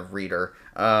some kind of reader.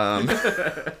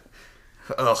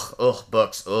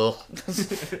 Books.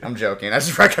 I'm joking. I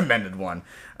just recommended one.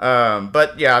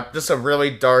 But yeah, just a really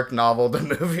dark novel.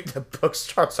 The book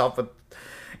starts off with,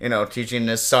 teaching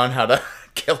his son how to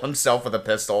kill himself with a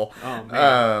pistol. Oh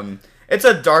man. It's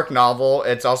a dark novel.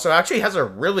 It's also actually has a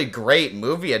really great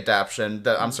movie adaptation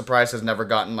that I'm surprised has never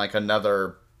gotten like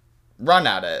another run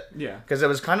at it. Yeah. Because it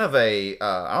was kind of I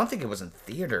don't think it was in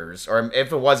theaters, or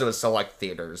if it was select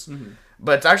theaters.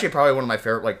 But it's actually probably one of my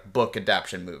favorite like book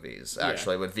adaptation movies,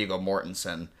 actually, with Viggo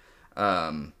Mortensen.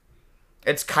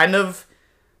 It's kind of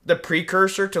the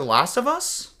precursor to Last of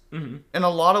Us in a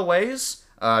lot of ways.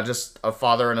 Just a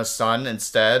father and a son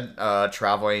instead,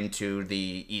 traveling to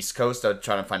the East Coast to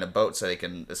try to find a boat so they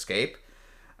can escape.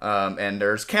 And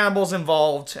there's cannibals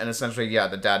involved, and essentially,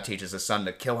 the dad teaches his son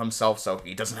to kill himself so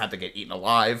he doesn't have to get eaten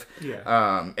alive.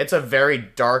 Yeah. It's a very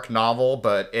dark novel,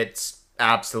 but it's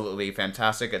absolutely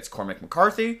fantastic. It's Cormac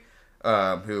McCarthy,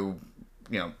 who,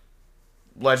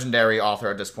 legendary author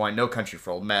at this point, No Country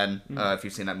for Old Men. If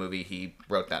you've seen that movie, he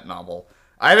wrote that novel.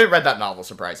 I haven't read that novel,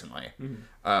 surprisingly.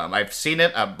 I've seen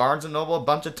it at Barnes & Noble a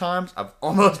bunch of times. I've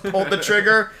almost pulled the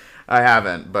trigger. I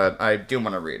haven't, but I do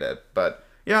want to read it. But,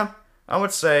 yeah, I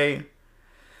would say,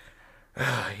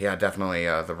 definitely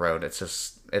The Road. It's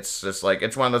just like,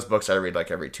 it's one of those books I read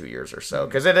like every 2 years or so.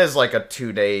 Because it is like a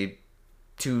two-day,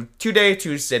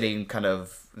 two-sitting kind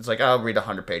of, it's like, I'll read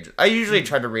 100 pages. I usually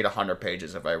try to read 100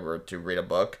 pages if I were to read a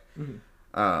book.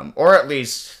 Or at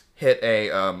least hit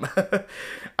a,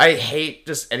 I hate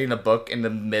just ending a book in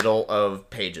the middle of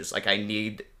pages. Like, I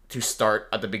need to start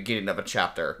at the beginning of a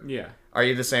chapter. Yeah. Are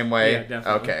you the same way? Yeah,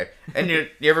 definitely. Okay. And you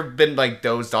ever been, like,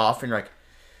 dozed off and you're like,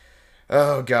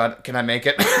 oh, God, can I make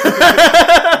it?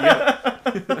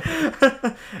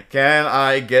 Can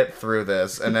I get through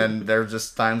this? And then there's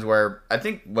just times where, I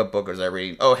think, what book was I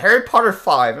reading? Oh, Harry Potter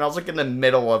 5. And I was, like, in the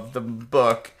middle of the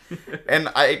book. And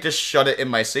I just shut it in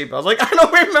my sleep. I was like, I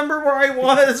don't remember where I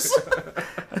was.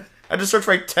 I just searched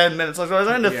for like 10 minutes. I was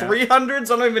in the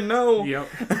 300s? I don't even know. Yep.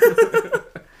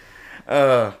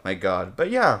 Oh, my God.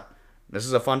 But yeah, this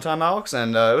is a fun time, Alex.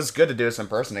 And it was good to do this in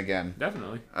person again.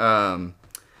 Definitely.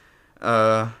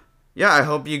 Yeah, I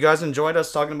hope you guys enjoyed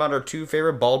us talking about our 2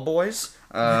 favorite bald boys.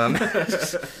 And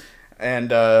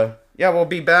we'll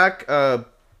be back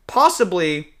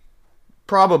possibly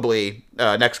probably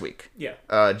next week. Yeah.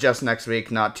 Just next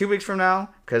week, not 2 weeks from now,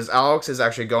 because Alex is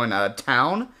actually going out of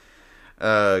town.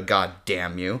 God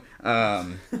damn you. But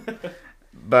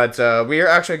we are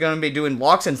actually going to be doing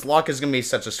Locke, since Locke is going to be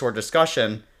such a short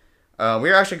discussion. We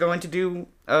are actually going to do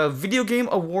video game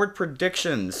award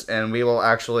predictions, and we will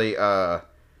actually try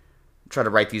to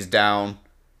write these down,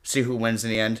 see who wins in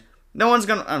the end. No one's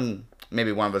going to...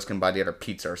 maybe one of us can buy the other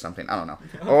pizza or something. I don't know.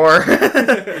 Or...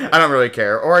 I don't really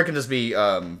care. Or it can just be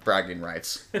bragging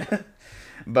rights.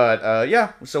 But,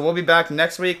 yeah. So we'll be back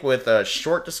next week with a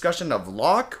short discussion of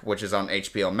Locke, which is on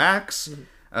HBO Max.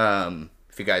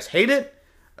 If you guys hate it,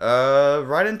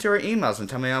 write into our emails and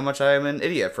tell me how much I am an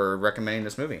idiot for recommending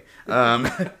this movie.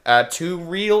 At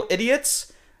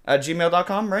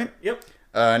 2realidiots@gmail.com, right? Yep.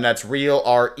 And that's real,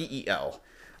 REEL.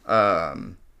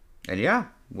 And yeah,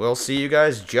 we'll see you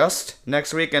guys just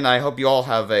next week, and I hope you all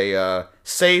have a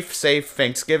safe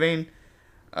Thanksgiving.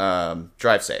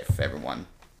 Drive safe, everyone.